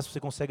shop, o máximo que você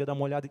consegue é dar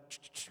uma olhada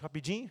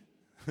rapidinho.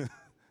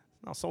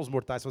 Não, só os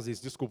mortais fazem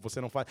isso, desculpa,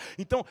 você não faz.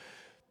 Então,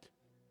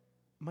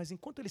 mas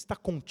enquanto ele está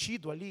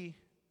contido ali,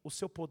 o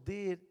seu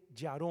poder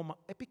de aroma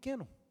é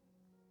pequeno.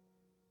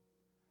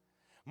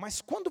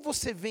 Mas quando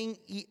você vem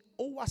e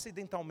ou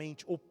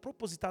acidentalmente ou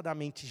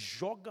propositadamente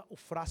joga o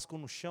frasco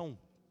no chão,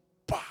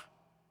 pá!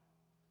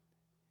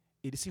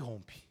 Ele se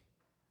rompe.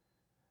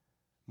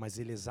 Mas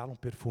ele exala um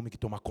perfume que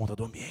toma conta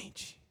do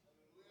ambiente.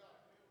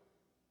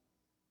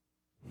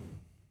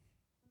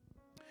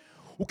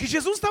 O que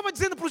Jesus estava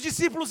dizendo para os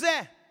discípulos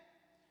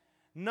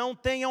não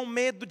tenham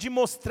medo de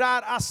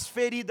mostrar as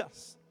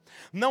feridas.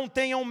 Não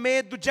tenham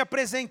medo de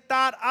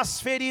apresentar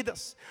as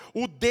feridas.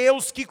 O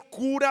Deus que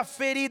cura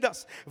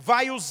feridas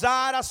vai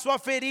usar a sua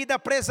ferida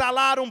para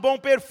exalar um bom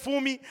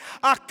perfume.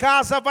 A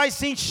casa vai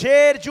se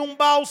encher de um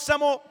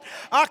bálsamo.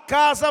 A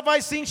casa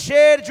vai se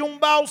encher de um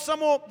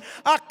bálsamo.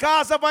 A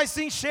casa vai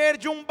se encher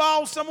de um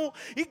bálsamo.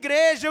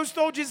 Igreja, eu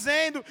estou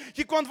dizendo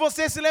que quando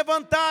você se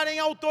levantar em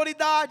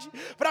autoridade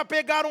para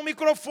pegar um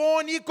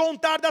microfone e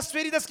contar das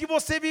feridas que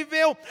você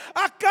viveu,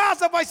 a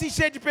casa vai se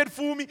encher de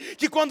perfume.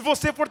 Que quando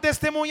você for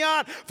testemunhar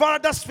testemunhar, falar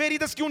das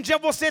feridas que um dia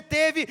você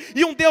teve,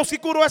 e um Deus que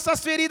curou essas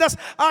feridas.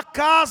 A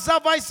casa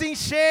vai se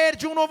encher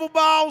de um novo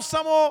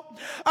bálsamo.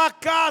 A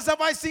casa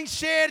vai se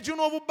encher de um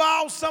novo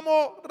bálsamo.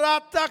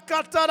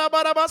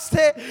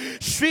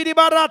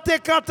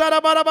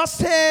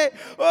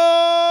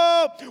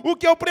 Oh, o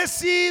que eu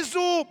preciso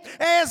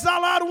é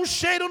exalar um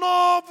cheiro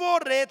novo.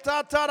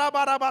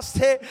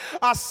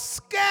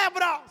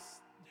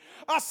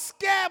 As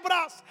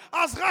quebras,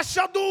 as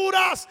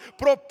rachaduras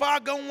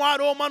propagam um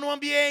aroma no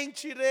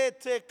ambiente.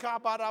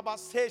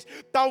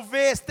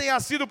 Talvez tenha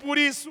sido por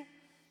isso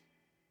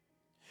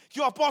que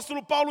o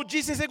apóstolo Paulo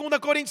disse em 2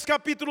 Coríntios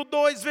capítulo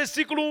 2,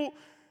 versículo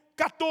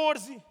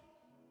 14: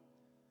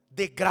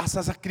 dê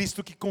graças a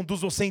Cristo que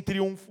conduz você em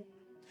triunfo,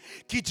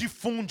 que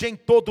difunde em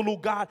todo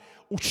lugar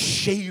o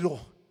cheiro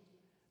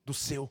do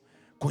seu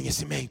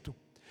conhecimento.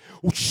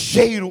 O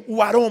cheiro, o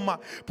aroma,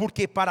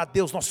 porque para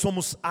Deus nós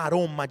somos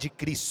aroma de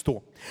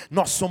Cristo.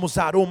 Nós somos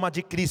aroma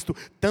de Cristo,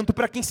 tanto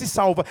para quem se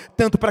salva,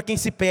 tanto para quem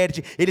se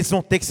perde. Eles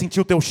vão ter que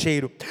sentir o teu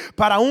cheiro.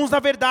 Para uns,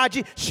 na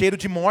verdade, cheiro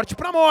de morte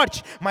para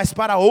morte, mas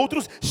para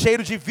outros,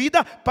 cheiro de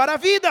vida para a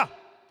vida.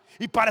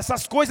 E para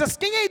essas coisas,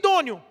 quem é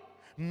idôneo?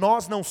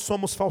 Nós não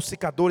somos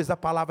falsificadores da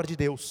palavra de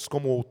Deus,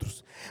 como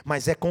outros,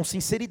 mas é com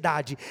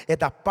sinceridade, é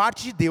da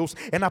parte de Deus,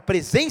 é na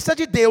presença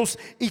de Deus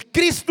e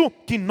Cristo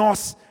que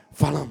nós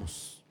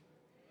falamos.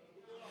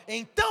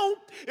 Então,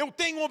 eu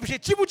tenho um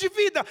objetivo de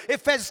vida.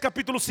 Efésios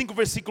capítulo 5,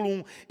 versículo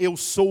 1. Eu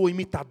sou o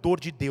imitador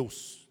de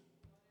Deus.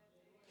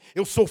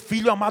 Eu sou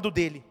filho amado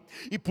dele.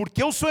 E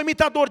porque eu sou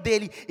imitador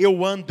dele,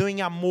 eu ando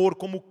em amor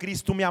como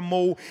Cristo me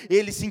amou.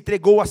 Ele se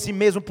entregou a si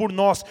mesmo por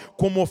nós,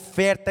 como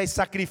oferta e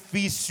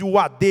sacrifício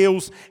a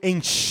Deus em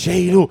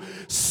cheiro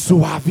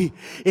suave.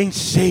 Em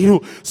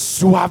cheiro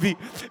suave.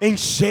 Em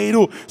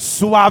cheiro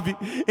suave.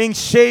 Em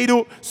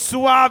cheiro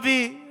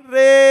suave.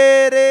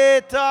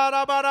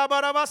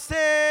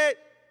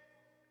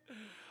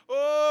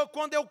 Oh,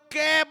 quando eu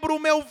quebro o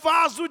meu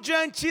vaso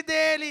diante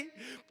dele,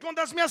 quando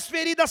as minhas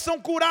feridas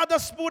são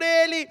curadas por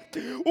ele,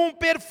 um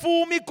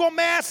perfume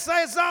começa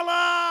a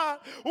exalar,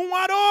 um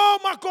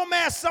aroma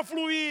começa a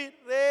fluir.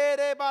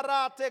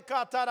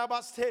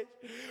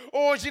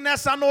 Hoje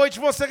nessa noite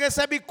você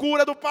recebe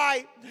cura do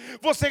Pai,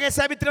 você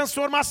recebe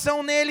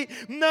transformação nele,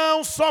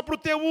 não só para o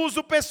teu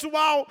uso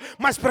pessoal,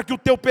 mas para que o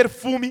teu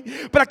perfume,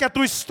 para que a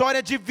tua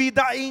história de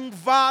vida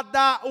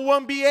invada o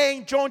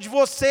ambiente onde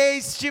você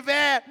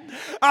estiver.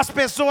 As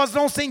pessoas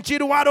vão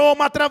sentir o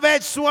aroma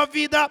através de sua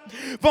vida,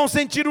 vão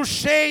sentir o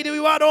cheiro e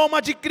o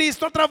aroma de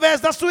Cristo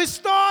através da sua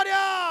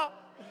história.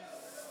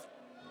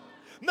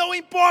 Não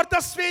importa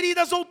as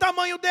feridas ou o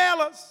tamanho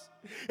delas.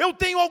 Eu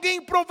tenho alguém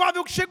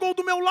improvável que chegou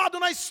do meu lado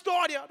na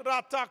história.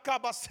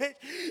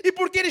 E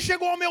porque ele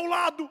chegou ao meu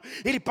lado,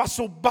 ele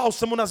passou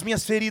bálsamo nas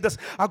minhas feridas.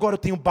 Agora eu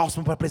tenho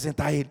bálsamo para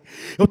apresentar a ele.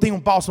 Eu tenho um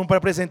bálsamo para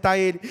apresentar a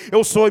ele.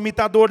 Eu sou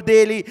imitador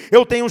dele.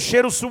 Eu tenho um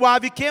cheiro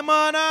suave que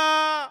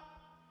emana.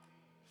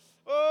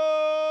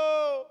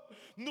 Oh,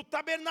 no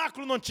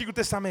tabernáculo no Antigo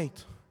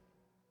Testamento,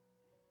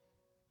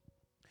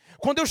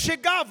 quando eu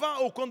chegava,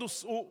 ou quando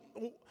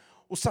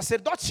os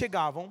sacerdotes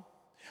chegavam,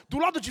 do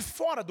lado de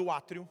fora do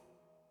átrio,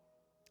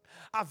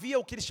 havia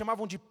o que eles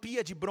chamavam de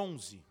pia de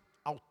bronze,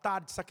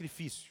 altar de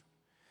sacrifício.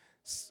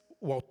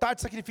 O altar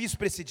de sacrifício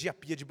precedia a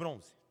pia de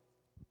bronze.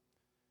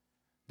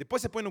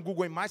 Depois você põe no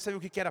Google Imagens, você vê o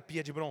que era a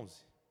pia de bronze.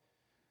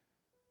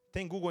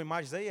 Tem Google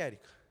Imagens aí,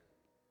 Érica?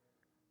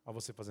 Olha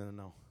você fazendo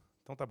não.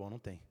 Então tá bom, não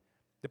tem.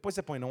 Depois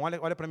você põe, não,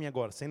 olha para mim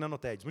agora, sem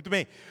nanotedes. Muito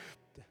bem.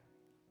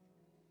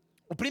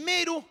 O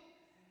primeiro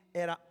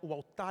era o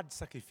altar de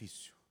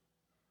sacrifício.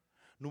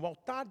 No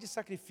altar de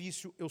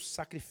sacrifício eu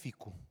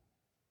sacrifico.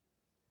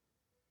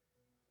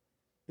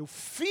 Eu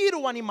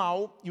firo o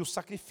animal e o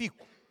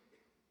sacrifico.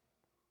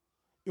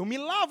 Eu me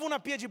lavo na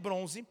pia de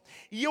bronze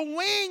e eu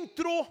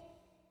entro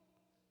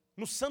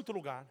no santo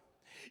lugar.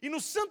 E no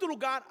santo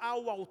lugar há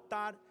o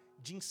altar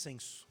de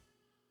incenso.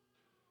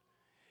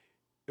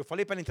 Eu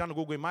falei para ele entrar no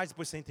Google Imagens,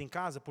 depois você entra em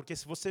casa, porque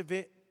se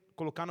você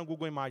colocar no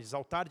Google Imagens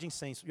altar de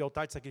incenso e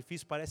altar de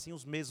sacrifício, parecem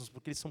os mesmos,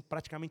 porque eles são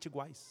praticamente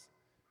iguais,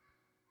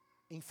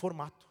 em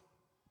formato.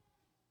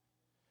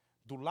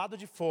 Do lado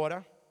de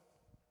fora,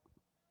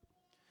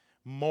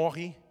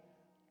 morre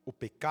o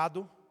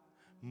pecado,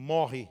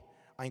 morre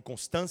a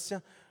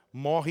inconstância,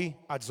 morre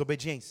a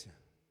desobediência.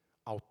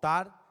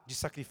 Altar de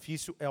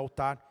sacrifício é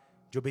altar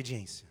de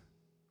obediência.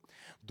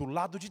 Do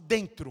lado de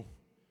dentro,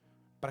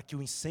 para que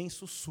o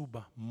incenso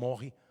suba,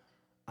 morre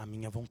a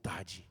minha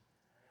vontade.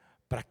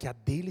 Para que a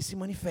dele se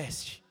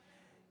manifeste,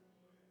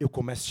 eu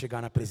começo a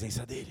chegar na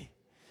presença dele.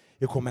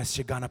 Eu começo a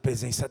chegar na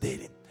presença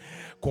dele.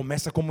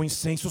 Começa como um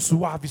incenso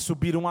suave,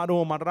 subir um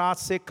aroma.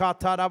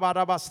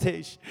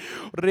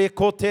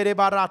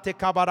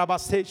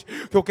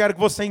 Que eu quero que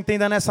você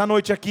entenda nessa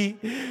noite aqui.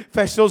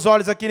 Feche seus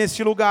olhos aqui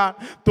neste lugar.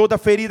 Toda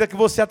ferida que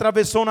você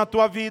atravessou na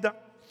tua vida,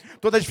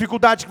 toda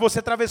dificuldade que você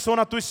atravessou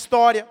na tua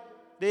história,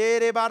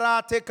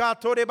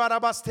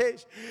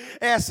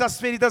 essas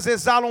feridas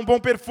exalam um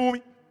bom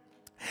perfume.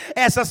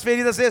 Essas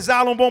feridas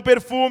exalam um bom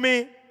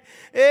perfume.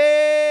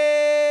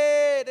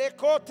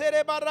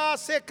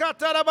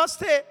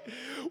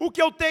 O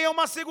que eu tenho é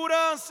uma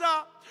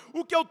segurança.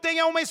 O que eu tenho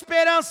é uma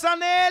esperança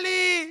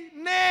nele,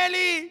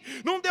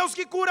 num Deus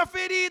que cura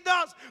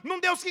feridas, num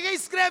Deus que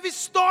reescreve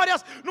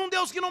histórias, num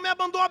Deus que não me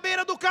abandonou à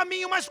beira do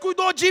caminho, mas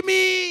cuidou de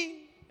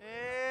mim.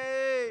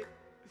 Ei.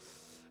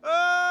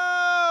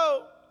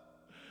 Oh.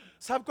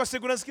 Sabe qual é a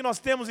segurança que nós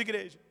temos,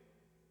 igreja?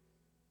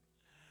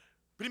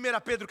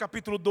 1 Pedro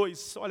capítulo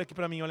 2, olha aqui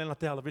para mim, olha na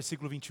tela,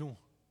 versículo 21.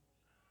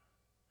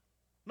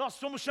 Nós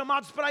somos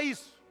chamados para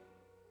isso.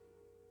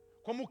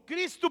 Como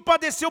Cristo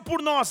padeceu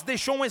por nós,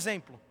 deixou um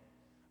exemplo.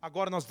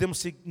 Agora nós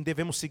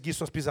devemos seguir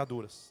suas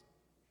pisaduras.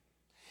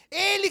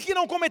 Ele que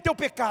não cometeu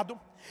pecado,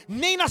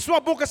 nem na sua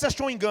boca se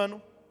achou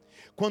engano.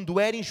 Quando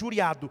era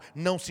injuriado,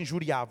 não se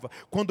injuriava.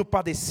 Quando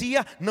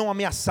padecia, não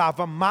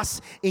ameaçava,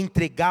 mas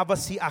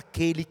entregava-se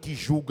àquele que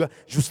julga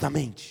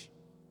justamente.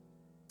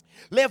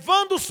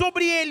 Levando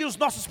sobre ele os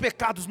nossos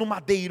pecados no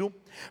madeiro,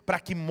 para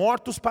que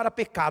mortos para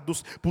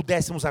pecados,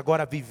 pudéssemos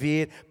agora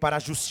viver para a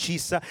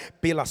justiça.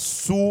 Pelas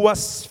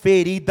suas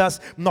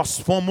feridas nós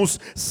fomos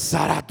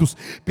sarados.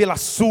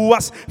 Pelas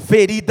suas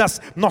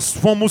feridas nós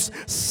fomos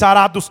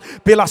sarados.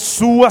 Pelas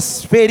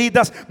suas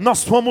feridas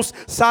nós fomos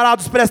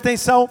sarados. Presta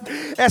atenção,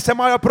 essa é a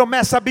maior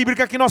promessa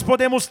bíblica que nós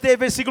podemos ter.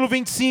 Versículo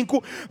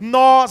 25,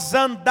 nós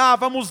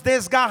andávamos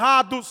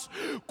desgarrados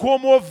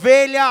como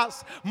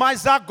ovelhas,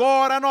 mas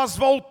agora nós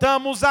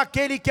voltamos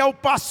àquele que é o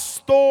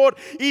pastor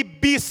e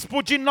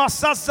bispo de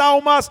nossas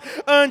almas.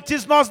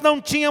 Antes nós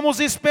não tínhamos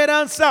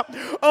esperança,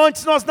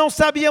 antes nós não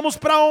sabíamos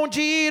para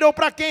onde ir ou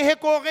para quem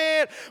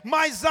recorrer,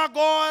 mas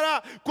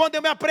agora, quando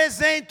eu me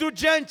apresento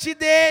diante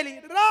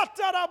dele,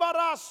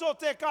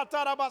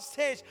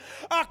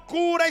 a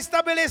cura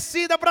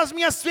estabelecida para as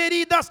minhas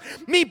feridas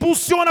me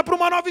impulsiona para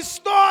uma nova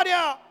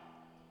história.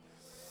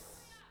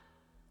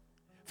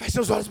 Feche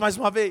seus olhos mais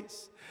uma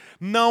vez.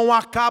 Não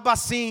acaba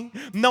assim,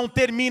 não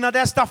termina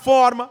desta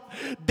forma.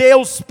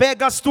 Deus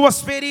pega as tuas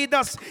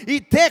feridas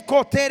e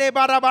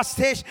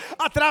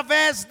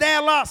através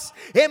delas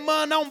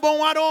emana um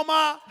bom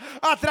aroma,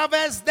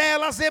 através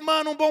delas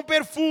emana um bom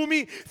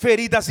perfume.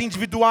 Feridas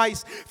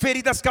individuais,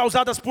 feridas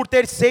causadas por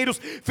terceiros,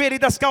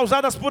 feridas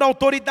causadas por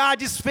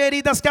autoridades,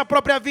 feridas que a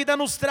própria vida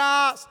nos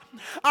traz.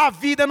 A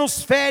vida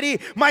nos fere,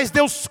 mas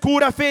Deus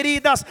cura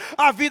feridas.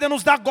 A vida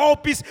nos dá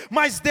golpes,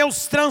 mas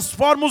Deus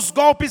transforma os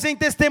golpes em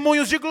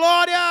testemunhos de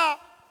glória.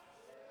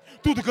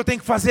 Tudo que eu tenho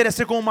que fazer é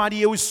ser como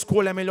Maria. Eu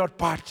escolho a melhor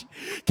parte,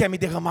 que é me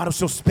derramar aos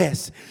seus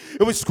pés.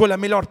 Eu escolho a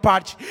melhor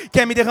parte, que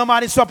é me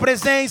derramar em sua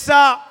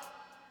presença.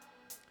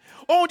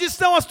 Onde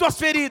estão as tuas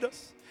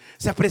feridas?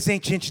 Se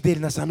apresente diante dele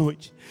nessa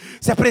noite.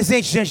 Se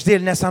apresente diante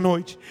dele nessa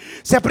noite.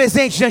 Se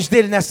apresente diante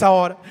dele nessa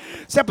hora.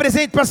 Se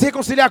apresente para se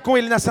reconciliar com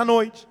ele nessa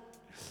noite.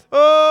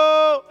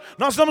 Oh,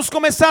 nós vamos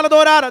começar a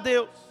adorar a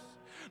Deus.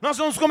 Nós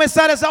vamos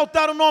começar a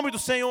exaltar o nome do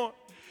Senhor.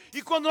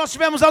 E quando nós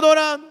estivermos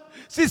adorando,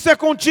 se isso é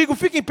contigo,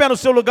 fique em pé no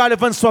seu lugar,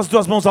 levante suas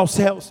duas mãos aos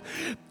céus.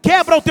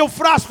 Quebra o teu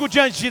frasco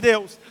diante de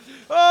Deus.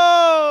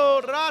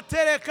 Oh,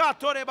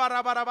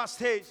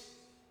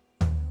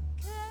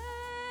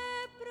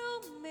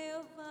 quebro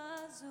meu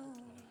vaso.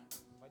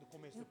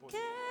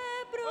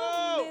 Quebro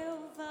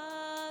meu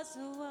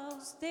vaso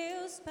aos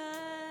teus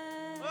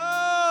pés.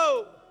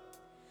 Oh,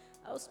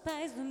 Aos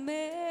pés do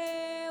meu